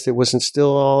an artist, it wasn't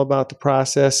still all about the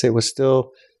process. It was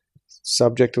still,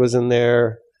 subject was in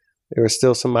there. There was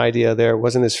still some idea there. It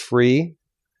wasn't as free.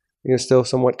 It was still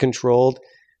somewhat controlled.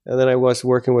 And then I was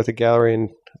working with a gallery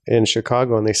in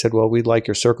Chicago, and they said, well, we'd like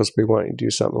your circles, but we want you to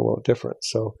do something a little different.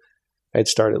 So I had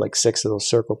started like 6 of those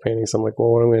circle paintings. I'm like,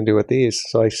 well, what am I going to do with these?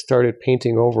 So I started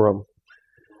painting over them,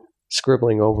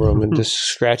 scribbling over them, and just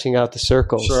scratching out the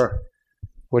circles. Sure.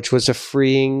 Which was a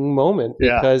freeing moment,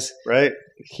 because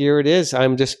here it is.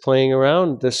 I'm just playing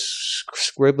around, this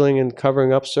scribbling and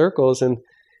covering up circles, and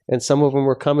some of them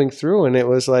were coming through, and it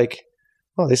was like,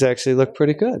 oh, these actually look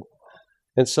pretty good.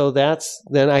 And so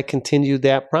then I continued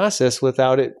that process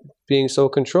without it being so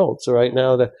controlled. So right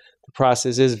now the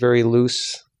process is very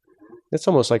loose. It's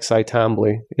almost like Cy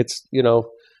Twombly. It's, you know,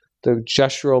 the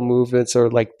gestural movements are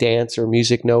like dance or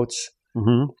music notes.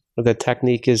 The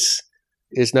technique is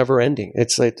never ending.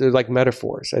 It's like, they're like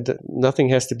metaphors. Nothing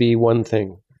has to be one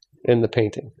thing in the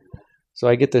painting. So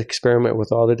I get to experiment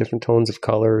with all the different tones of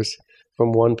colors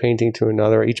from one painting to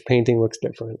another. Each painting looks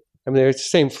different. I mean, there's the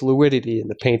same fluidity in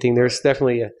the painting. There's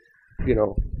definitely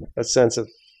a sense of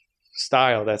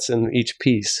style that's in each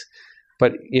piece.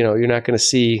 But, you know, you're not going to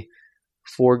see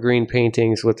 4 green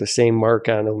paintings with the same mark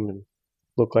on them and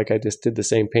look like I just did the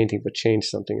same painting but changed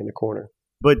something in the corner.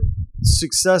 But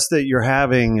success that you're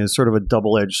having is sort of a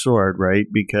double-edged sword, right?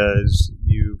 Because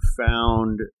you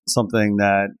found something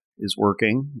that is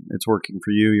working. It's working for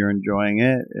you. You're enjoying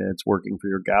it. It's working for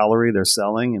your gallery. They're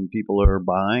selling and people are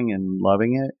buying and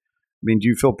loving it. I mean, do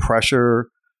you feel pressure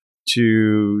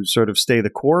to sort of stay the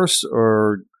course,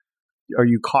 or are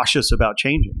you cautious about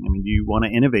changing? I mean, do you want to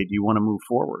innovate? Do you want to move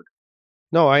forward?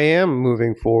 No, I am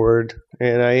moving forward,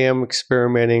 and I am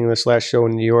experimenting. This last show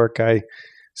in New York, I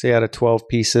say out of 12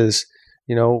 pieces,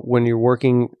 you know, when you're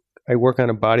working, I work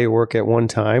on a body of work at one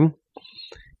time.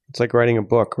 It's like writing a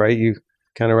book, right? You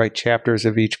kind of write chapters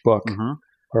of each book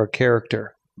or a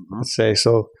character, let's say.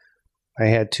 So I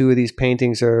had 2 of these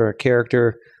paintings that are a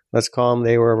character. Let's call them,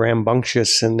 they were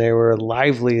rambunctious and they were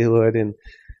livelihood.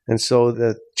 And so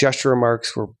the gesture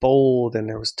marks were bold and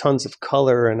there was tons of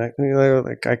color. And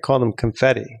I call them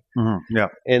confetti.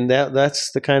 And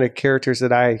that's the kind of characters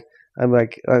that I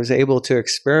was able to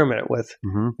experiment with,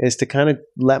 is to kind of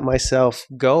let myself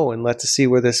go and to see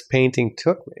where this painting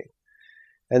took me.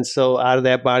 And so out of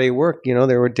that body of work, you know,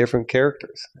 there were different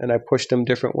characters and I pushed them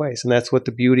different ways. And that's what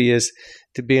the beauty is,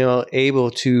 to be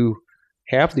able to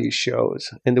have these shows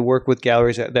and to work with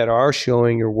galleries that are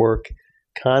showing your work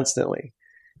constantly,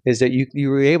 is that you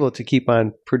were able to keep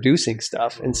on producing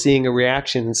stuff and seeing a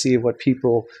reaction and see what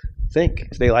people think.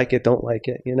 If they like it, don't like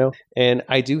it, you know? And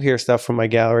I do hear stuff from my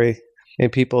gallery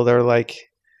and people, they're like,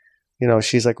 you know,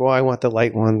 she's like, well, I want the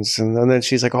light ones. And then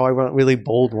she's like, oh, I want really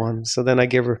bold ones. So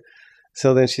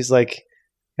then she's like,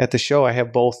 at the show, I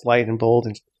have both light and bold,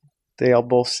 and they all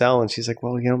both sell. And she's like,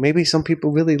 well, you know, maybe some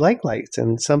people really like lights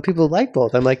and some people like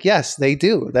both. I'm like, yes, they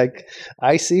do. Like,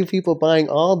 I see people buying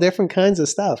all different kinds of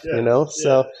stuff, you know?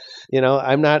 So, you know,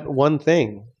 I'm not one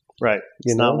thing. Right.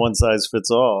 It's not one size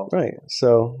fits all. Right.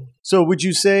 So would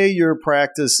you say your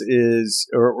practice is,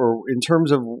 or in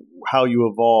terms of how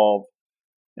you evolve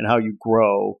and how you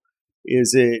grow,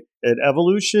 is it an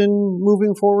evolution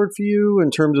moving forward for you in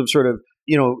terms of sort of,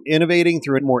 you know, innovating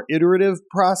through a more iterative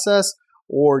process?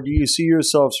 Or do you see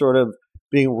yourself sort of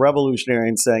being revolutionary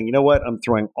and saying, you know what, I'm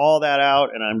throwing all that out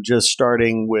and I'm just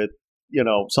starting with, you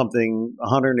know, something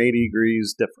 180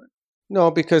 degrees different? No,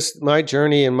 because my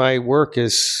journey and my work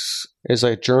is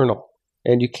a journal,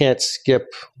 and you can't skip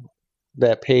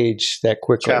that page that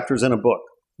quickly. Chapters in a book.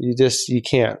 You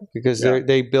can't, because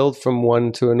they build from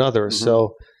one to another.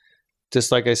 So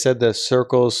just like I said, the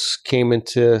circles came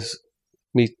into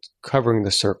me covering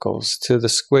the circles to the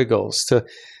squiggles.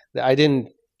 I didn't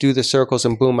do the circles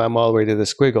and boom, I'm all the way to the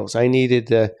squiggles. I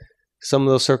needed some of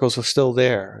those circles were still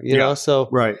there, you know. So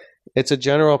right. It's a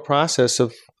general process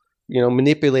of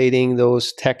manipulating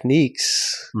those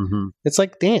techniques. Mm-hmm. It's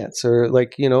like dance or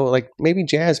like maybe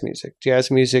jazz music. Jazz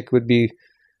music would be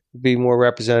more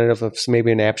representative of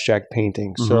maybe an abstract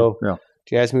painting. Mm-hmm. So yeah.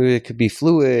 Jazz music could be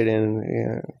fluid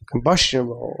and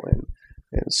combustible and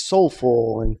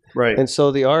soulful, and right. And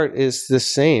so the art is the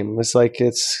same. It's like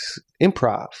it's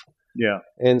improv. Yeah.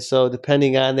 And so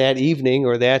depending on that evening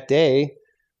or that day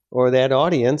or that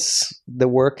audience, the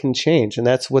work can change. And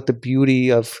that's what the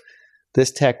beauty of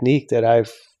this technique that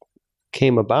I've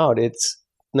came about. It's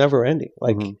never ending.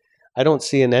 Like I don't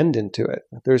see an end into it.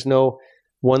 There's no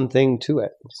one thing to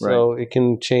it. So it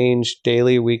can change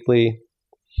daily, weekly,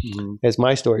 as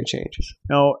my story changes.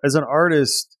 Now, as an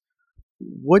artist,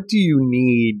 what do you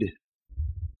need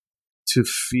to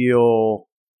feel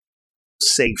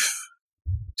safe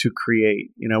to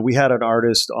create? We had an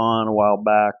artist on a while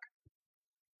back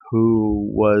who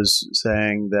was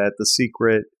saying that the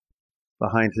secret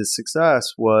behind his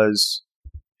success was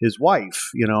his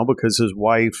wife, because his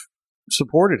wife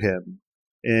supported him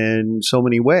in so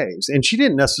many ways. And she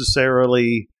didn't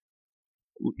necessarily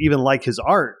even like his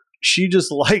art. She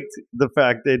just liked the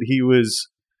fact that he was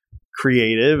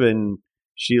creative, and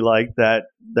she liked that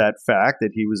fact that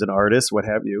he was an artist, what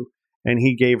have you. And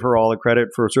he gave her all the credit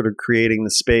for sort of creating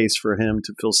the space for him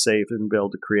to feel safe and be able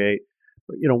to create.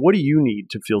 But, what do you need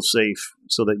to feel safe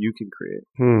so that you can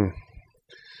create?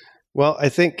 Well, I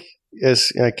think,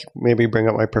 as I maybe bring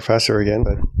up my professor again,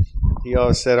 but he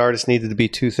always said artists needed to be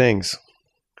two things.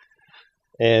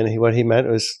 And what he meant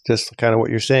was just kind of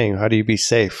what you're saying. How do you be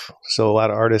safe? So a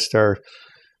lot of artists are,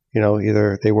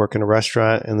 either they work in a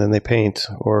restaurant and then they paint,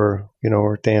 or,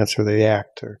 or dance, or they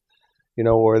act, or,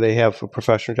 or they have a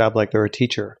professional job like they're a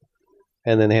teacher,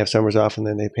 and then they have summers off and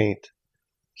then they paint.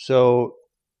 So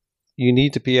you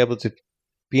need to be able to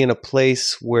be in a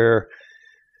place where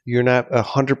you're not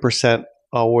 100%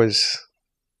 always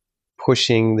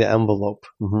pushing the envelope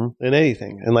in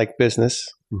anything. And like business,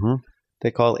 they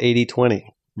call it 80-20.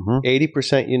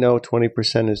 80%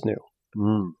 20% is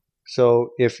new.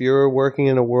 So if you're working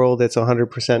in a world that's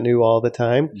 100% new all the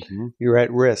time, you're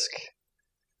at risk.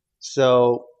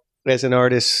 So as an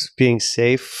artist, being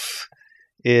safe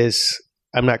is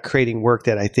I'm not creating work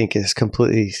that I think is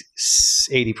completely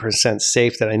 80%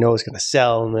 safe that I know is going to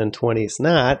sell, and then 20 is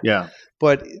not. Yeah.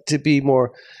 But to be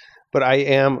more, but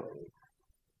I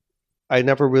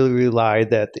never really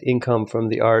relied that the income from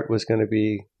the art was going to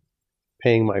be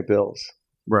paying my bills.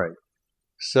 Right.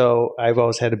 So I've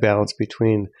always had a balance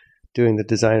between doing the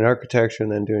design and architecture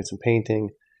and then doing some painting,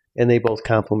 and they both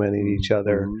complemented each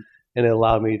other, and it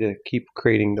allowed me to keep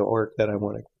creating the work that I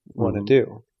want to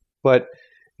do. But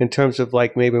in terms of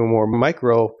like maybe a more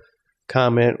micro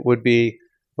comment would be,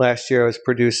 last year I was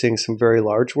producing some very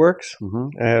large works.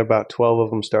 I had about 12 of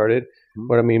them started.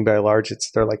 What I mean by large,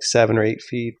 they're like 7 or 8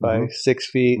 feet by 6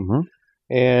 feet.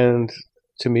 And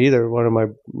to me, they're one of my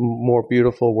more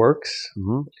beautiful works.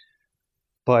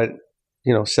 But,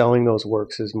 selling those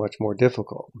works is much more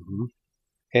difficult.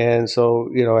 And so,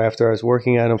 after I was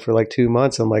working on them for like 2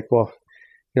 months, I'm like, well,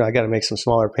 I got to make some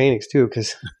smaller paintings too,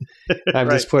 because I'm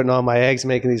just putting all my eggs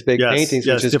making these big paintings,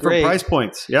 which is different great. Price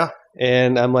points. Yeah.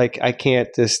 And I'm like, I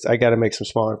got to make some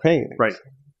smaller paintings. Right.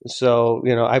 So,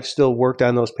 I've still worked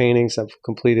on those paintings. I've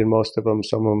completed most of them.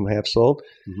 Some of them have sold.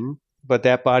 But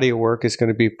that body of work is going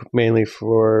to be mainly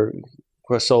for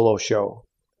a solo show.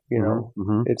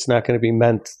 It's not going to be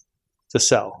meant to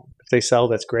sell. If they sell,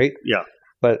 that's great. Yeah.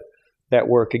 But that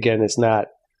work, again, is not,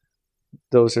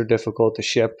 those are difficult to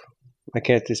ship. I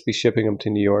can't just be shipping them to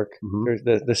New York.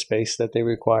 There's the space that they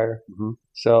require.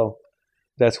 So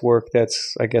that's work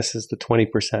that's, I guess, is the 20%.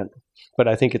 But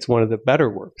I think it's one of the better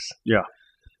works. Yeah.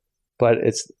 But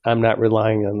I'm not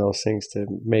relying on those things to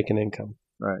make an income.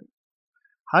 Right.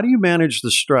 How do you manage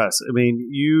the stress? I mean,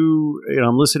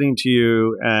 I'm listening to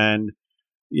you, and,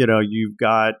 you've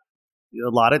got a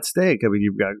lot at stake. I mean,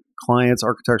 you've got clients,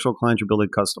 architectural clients, you're building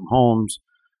custom homes.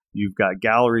 You've got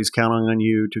galleries counting on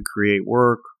you to create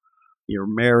work. You're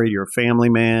married, you're a family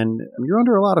man. I mean, you're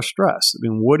under a lot of stress. I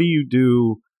mean, what do you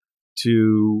do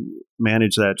to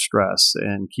manage that stress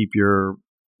and keep your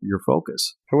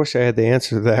focus? I wish I had the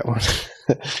answer to that one.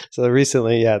 So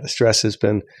recently, the stress has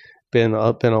been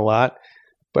a lot.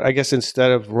 But I guess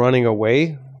instead of running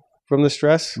away from the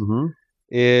stress,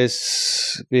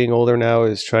 is being older now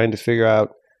is trying to figure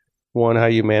out, one, how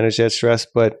you manage that stress,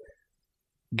 but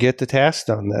get the task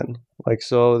done then. Like,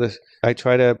 I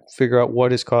try to figure out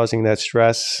what is causing that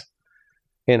stress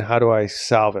and how do I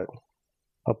solve it,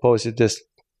 opposed to just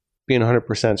being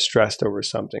 100% stressed over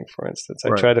something, for instance. I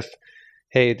try to,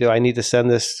 hey, do I need to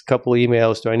send this couple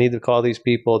emails? Do I need to call these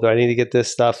people? Do I need to get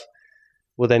this stuff?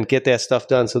 Well, then get that stuff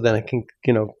done so then I can,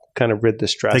 kind of rid the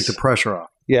stress. Take the pressure off.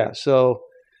 Yeah. So,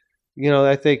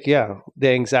 I think, the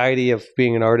anxiety of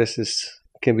being an artist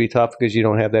can be tough because you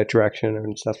don't have that direction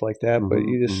and stuff like that. But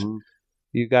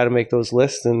you got to make those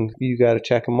lists and you got to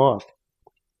check them off.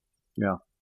 Yeah.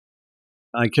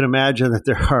 I can imagine that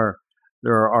there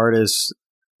are artists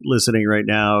listening right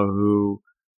now who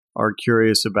are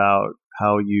curious about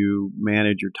how you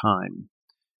manage your time,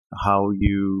 how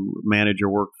you manage your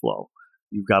workflow.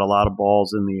 You've got a lot of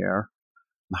balls in the air.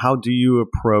 How do you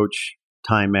approach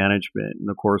time management in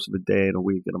the course of a day and a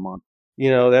week and a month?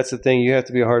 That's the thing. You have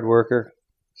to be a hard worker.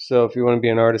 So if you want to be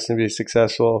an artist and be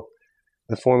successful,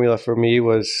 the formula for me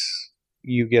was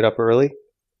you get up early.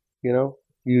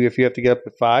 If you have to get up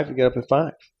at 5, you get up at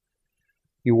 5.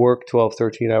 You work 12,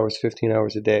 13 hours, 15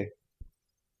 hours a day.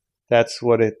 That's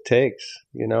what it takes,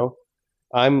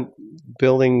 I'm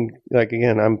building,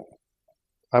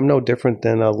 I'm no different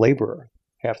than a laborer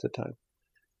half the time.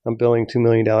 I'm building $2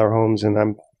 million homes and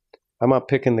I'm out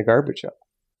picking the garbage up,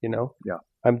 Yeah.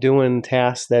 I'm doing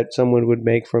tasks that someone would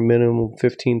make for a minimum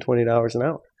 $15, $20 an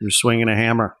hour. You're swinging a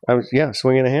hammer.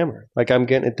 Swinging a hammer. I'm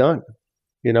getting it done.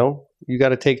 You got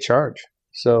to take charge.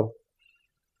 So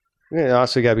you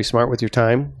also got to be smart with your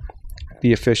time,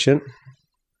 be efficient,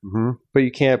 but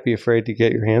you can't be afraid to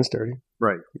get your hands dirty.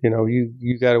 Right.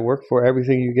 You got to work for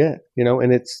everything you get,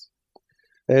 and it's,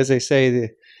 as they say,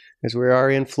 as we are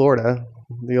in Florida,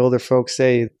 the older folks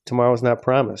say, tomorrow's not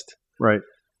promised. Right.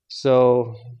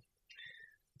 So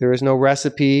there is no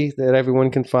recipe that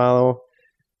everyone can follow.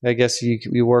 I guess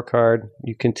you work hard,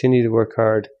 you continue to work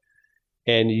hard,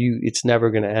 and it's never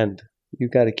going to end. You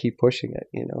got to keep pushing it.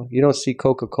 You don't see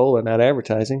Coca-Cola not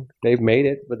advertising. They've made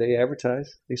it, but they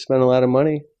advertise. They spend a lot of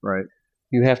money. Right.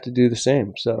 You have to do the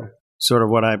same. So sort of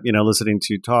what I'm, listening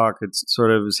to you talk, it's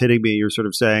sort of is hitting me. You're sort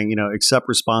of saying, accept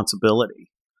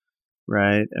responsibility,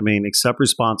 right? I mean, accept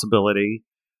responsibility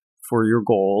for your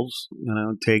goals,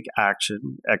 take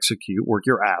action, execute, work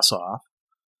your ass off,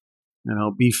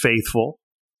 be faithful,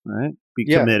 right? Be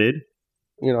committed.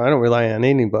 I don't rely on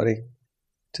anybody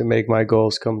to make my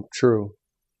goals come true.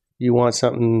 You want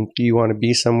something, you want to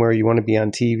be somewhere, you want to be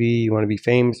on TV, you want to be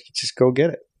famous, just go get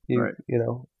it. Right.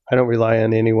 I don't rely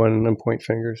on anyone and point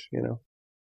fingers,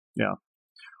 Yeah.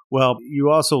 Well, you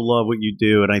also love what you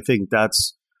do. And I think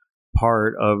that's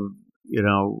part of,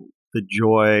 the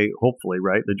joy, hopefully,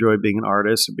 right? The joy of being an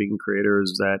artist and being a creator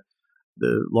is that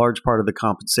the large part of the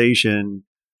compensation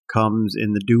comes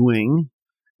in the doing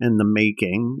and the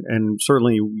making. And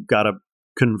certainly you've got to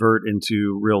convert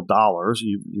into real dollars.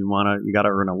 You got to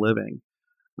earn a living.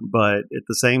 But at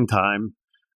the same time,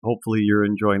 hopefully you're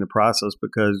enjoying the process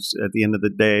because at the end of the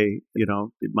day,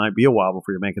 it might be a while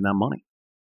before you're making that money.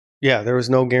 Yeah, there was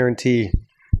no guarantee,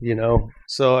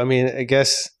 So, I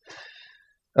guess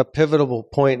a pivotal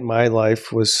point in my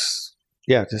life was,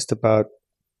 just about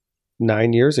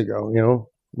 9 years ago.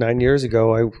 9 years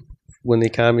ago, when the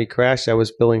economy crashed, I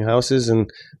was building houses and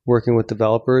working with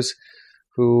developers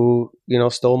who,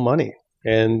 stole money,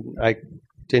 and I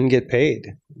didn't get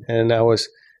paid, and I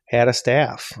had a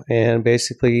staff, and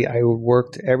basically I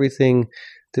worked everything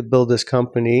to build this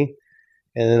company,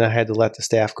 and then I had to let the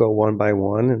staff go one by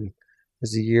one. And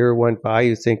as the year went by,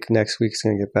 you think next week's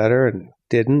going to get better, and it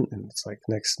didn't. And it's like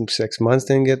next 6 months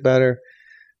didn't get better.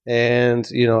 And,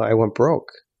 I went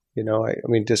broke.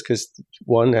 Just because,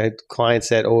 one, I had clients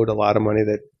that owed a lot of money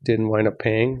that didn't wind up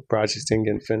paying. Projects didn't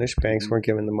get finished. Banks weren't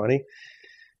giving the money.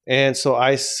 And so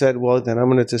I said, well, then I'm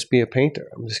going to just be a painter.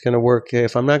 I'm just going to work.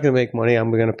 If I'm not going to make money,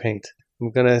 I'm going to paint. I'm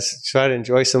going to try to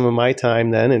enjoy some of my time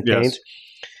then and paint.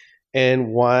 And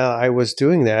while I was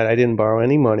doing that, I didn't borrow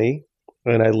any money.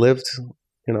 And I lived,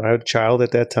 I had a child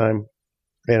at that time.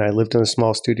 And I lived in a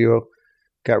small studio,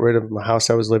 got rid of my house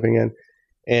I was living in.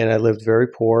 And I lived very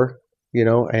poor.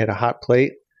 I had a hot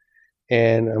plate.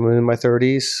 And I'm in my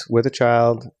 30s with a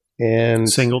child. And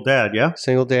single dad,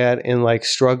 and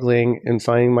struggling and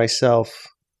finding myself,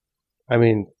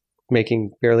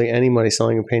 making barely any money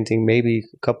selling a painting, maybe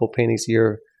a couple paintings a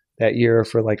year that year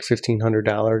for like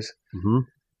 $1,500,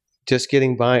 just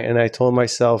getting by. And I told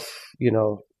myself,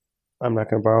 I'm not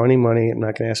going to borrow any money. I'm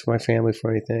not going to ask my family for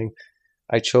anything.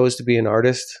 I chose to be an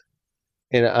artist,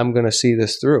 and I'm going to see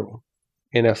this through.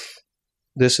 And if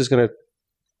this is going to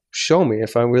show me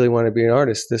if I really want to be an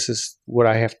artist, this is what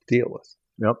I have to deal with.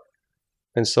 Yep.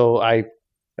 And so I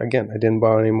again, I didn't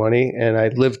borrow any money, and I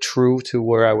lived true to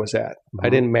where I was at. I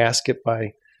didn't mask it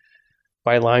by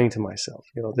lying to myself.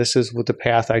 This is what the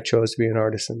path I chose to be an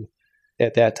artist, and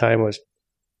at that time was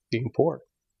being poor,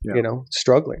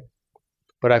 struggling.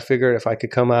 But I figured if I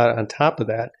could come out on top of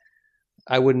that,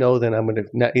 I would know that I'm going to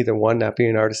not be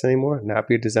an artist anymore, not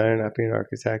be a designer, not be an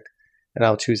architect, and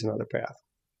I'll choose another path.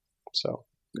 So,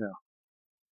 yeah,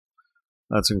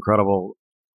 that's incredible.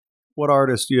 What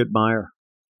artists do you admire?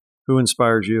 Who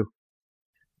inspires you?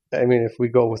 I mean, if we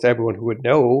go with everyone who would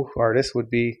know, artists would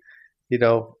be,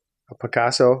 a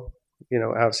Picasso.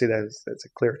 Obviously that's a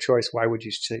clear choice. Why would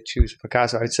you choose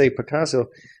Picasso? I'd say Picasso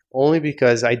only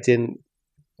because I didn't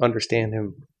understand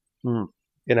him.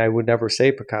 And I would never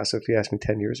say Picasso if you asked me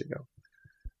 10 years ago.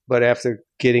 But after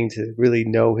getting to really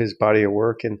know his body of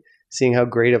work and seeing how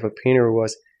great of a painter he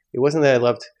was, it wasn't that I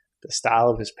loved the style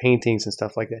of his paintings and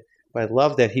stuff like that, but I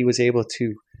loved that he was able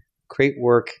to create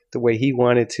work the way he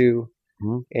wanted to,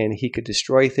 and he could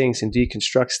destroy things and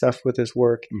deconstruct stuff with his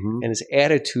work, and his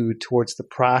attitude towards the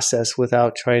process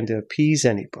without trying to appease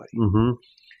anybody.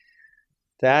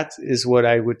 That is what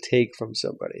I would take from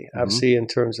somebody. Obviously, in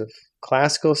terms of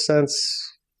classical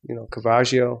sense,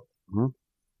 Caravaggio,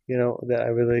 that I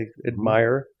really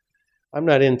admire. I'm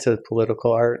not into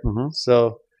political art,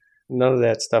 so none of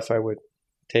that stuff I would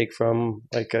take from,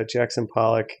 like Jackson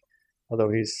Pollock,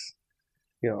 although he's,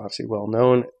 obviously well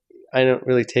known. I don't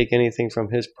really take anything from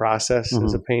his process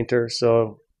as a painter.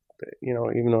 So,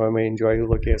 even though I may enjoy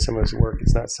looking at some of his work,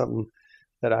 it's not something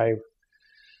that I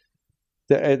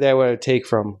would take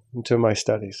from into my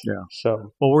studies. Yeah.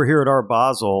 So, well, we're here at Art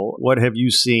Basel. What have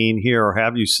you seen here, or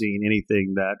have you seen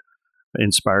anything that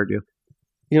inspired you?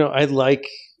 I like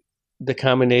the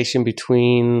combination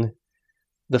between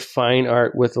the fine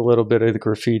art with a little bit of the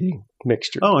graffiti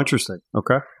mixture. Oh, interesting.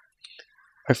 Okay.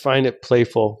 I find it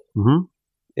playful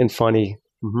and funny.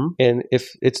 And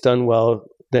if it's done well,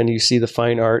 then you see the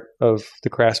fine art of the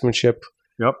craftsmanship,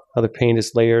 how the paint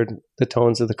is layered, the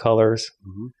tones of the colors.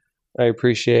 I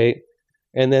appreciate.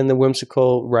 And then the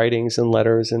whimsical writings and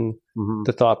letters and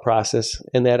the thought process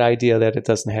and that idea that it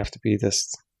doesn't have to be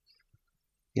this,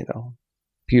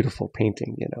 beautiful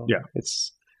painting,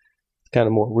 it's kind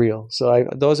of more real. So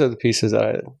those are the pieces that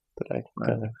I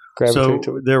kind of gravitate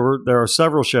to. There are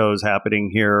several shows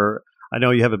happening here. I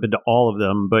know you haven't been to all of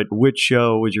them, but which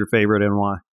show was your favorite and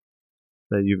why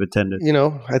that you've attended?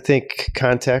 I think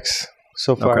Context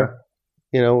so far,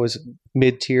 was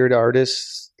mid-tiered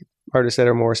artists that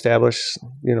are more established,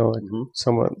 like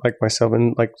someone like myself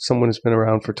and like someone who's been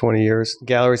around for 20 years,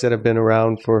 galleries that have been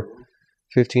around for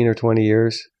 15 or 20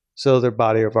 years. So their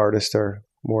body of artists are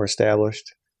more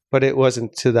established, but it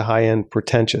wasn't to the high-end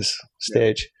pretentious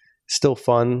stage. Still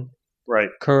fun, right?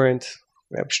 Current,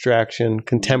 abstraction,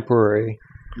 contemporary.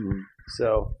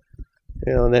 So,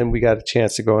 and then we got a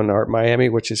chance to go in Art Miami,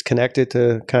 which is connected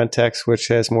to Context, which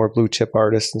has more blue chip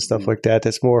artists and stuff like that.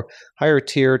 That's more higher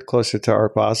tiered, closer to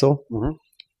Art Basel.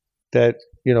 That,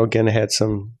 again, had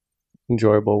some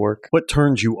enjoyable work. What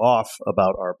turns you off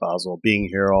about Art Basel? Being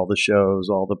here, all the shows,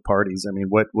 all the parties. I mean,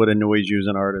 what annoys you as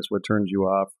an artist? What turns you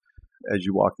off as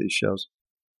you walk these shows?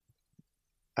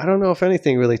 I don't know if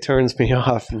anything really turns me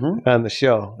off on the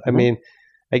show. I mean,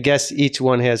 I guess each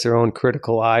one has their own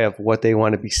critical eye of what they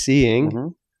want to be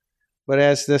seeing. But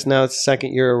as this now, it's the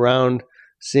second year around,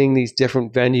 seeing these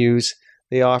different venues,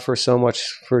 they offer so much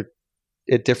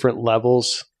at different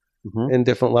levels, and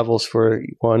different levels for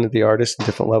one of the artists, and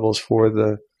different levels for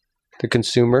the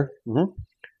consumer.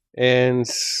 And,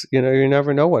 you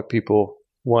never know what people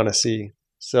want to see.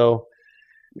 So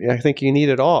I think you need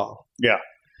it all. Yeah.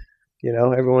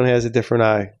 Everyone has a different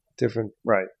eye,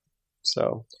 right.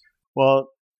 So, well,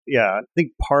 yeah, I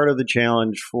think part of the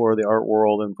challenge for the art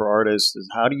world and for artists is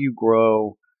how do you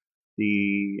grow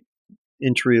the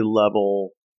entry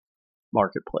level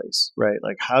marketplace, right?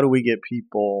 Like, how do we get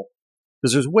people,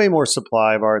 because there's way more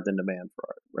supply of art than demand for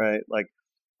art, right? Like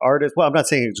artists, well, I'm not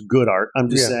saying it's good art. I'm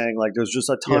just saying like there's just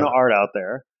a ton of art out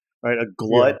there, right? A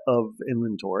glut of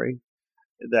inventory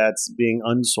that's being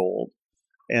unsold.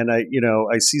 And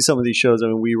I see some of these shows. I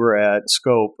mean, we were at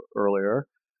Scope earlier,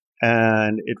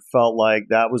 and it felt like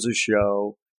that was a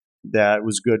show that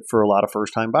was good for a lot of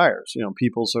first-time buyers.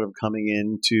 People sort of coming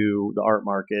into the art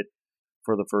market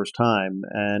for the first time.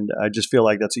 And I just feel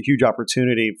like that's a huge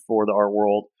opportunity for the art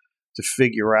world to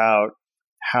figure out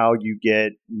how you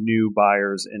get new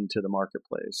buyers into the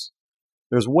marketplace.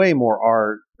 There's way more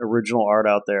art, original art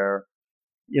out there,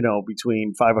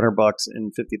 between $500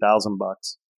 and $50,000,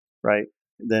 right?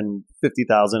 Than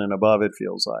 50,000 and above, it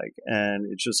feels like. And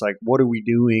it's just like, what are we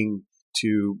doing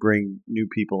to bring new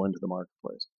people into the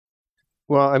marketplace?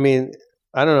 Well, I mean,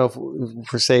 I don't know if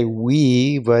per se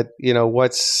we, but,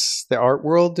 what's the art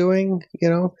world doing?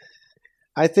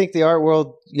 I think the art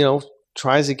world,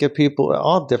 tries to get people,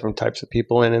 all different types of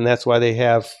people in, and that's why they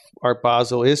have Art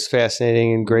Basel is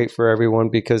fascinating and great for everyone,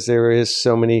 because there is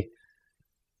so many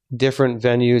different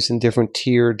venues and different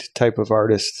tiered type of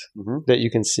artists that you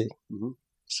can see.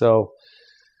 So,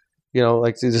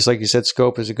 just like you said,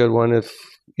 scope is a good one if,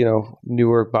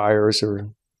 newer buyers or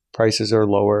prices are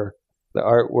lower. The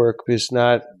artwork is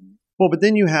not. Well, but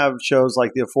then you have shows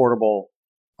like the Affordable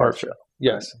Art Show.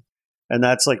 Yes. And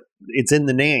that's like, it's in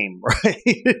the name, right?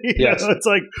 Yes. It's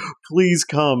like, please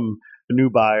come, new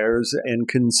buyers, and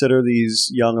consider these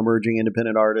young emerging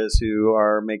independent artists who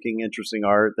are making interesting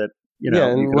art that, you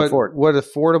can afford. What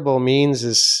affordable means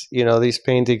is, these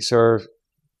paintings are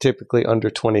typically under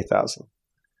 20,000.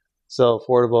 So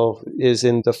affordable is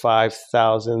in the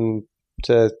 5,000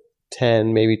 to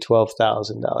 10, maybe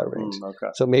 $12,000 range. Okay.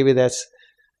 So maybe that's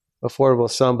affordable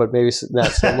some, but maybe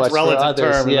not so much for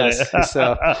others. Term, yes.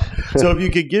 So if you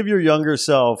could give your younger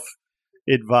self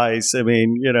advice, I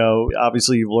mean,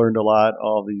 obviously you've learned a lot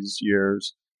all these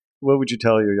years. What would you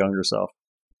tell your younger self?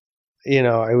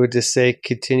 I would just say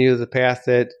continue the path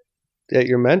that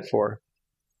you're meant for.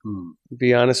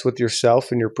 Be honest with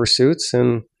yourself and your pursuits.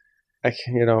 And I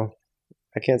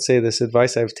can't say this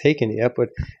advice I've taken yet, but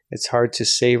it's hard to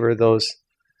savor those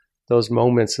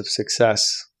moments of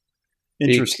success.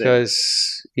 Interesting. Because,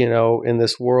 in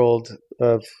this world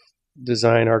of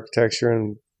design, architecture,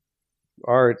 and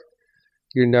art,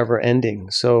 you're never ending.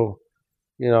 So,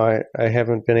 I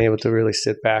haven't been able to really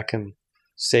sit back and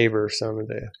savor some of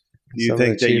the. Do you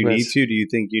think that you need to? Do you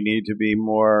think you need to be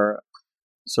more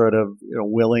sort of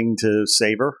willing to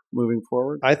savor moving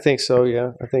forward? I think so,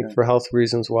 yeah. I think for health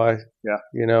reasons why. Yeah.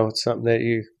 It's something that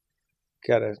you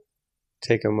got to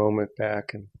take a moment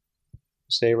back and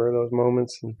savor those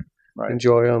moments and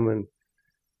enjoy them, and,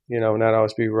 not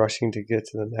always be rushing to get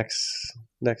to the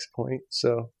next point.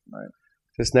 So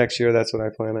this next year, that's what I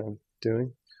plan on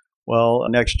doing. Well,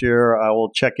 next year I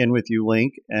will check in with you,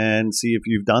 Link, and see if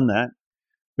you've done that.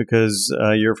 Because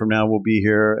a year from now, we'll be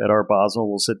here at Art Basel.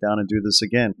 We'll sit down and do this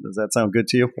again. Does that sound good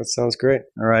to you? That sounds great.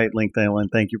 All right, Link Thalen,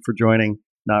 thank you for joining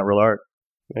Not Real Art.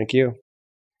 Thank you.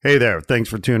 Hey there. Thanks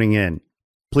for tuning in.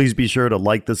 Please be sure to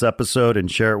like this episode and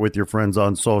share it with your friends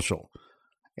on social.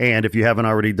 And if you haven't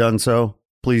already done so,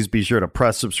 please be sure to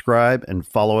press subscribe and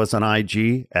follow us on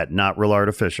IG at Not Real Art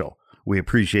Official. We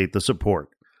appreciate the support.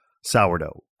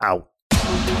 Sourdough out.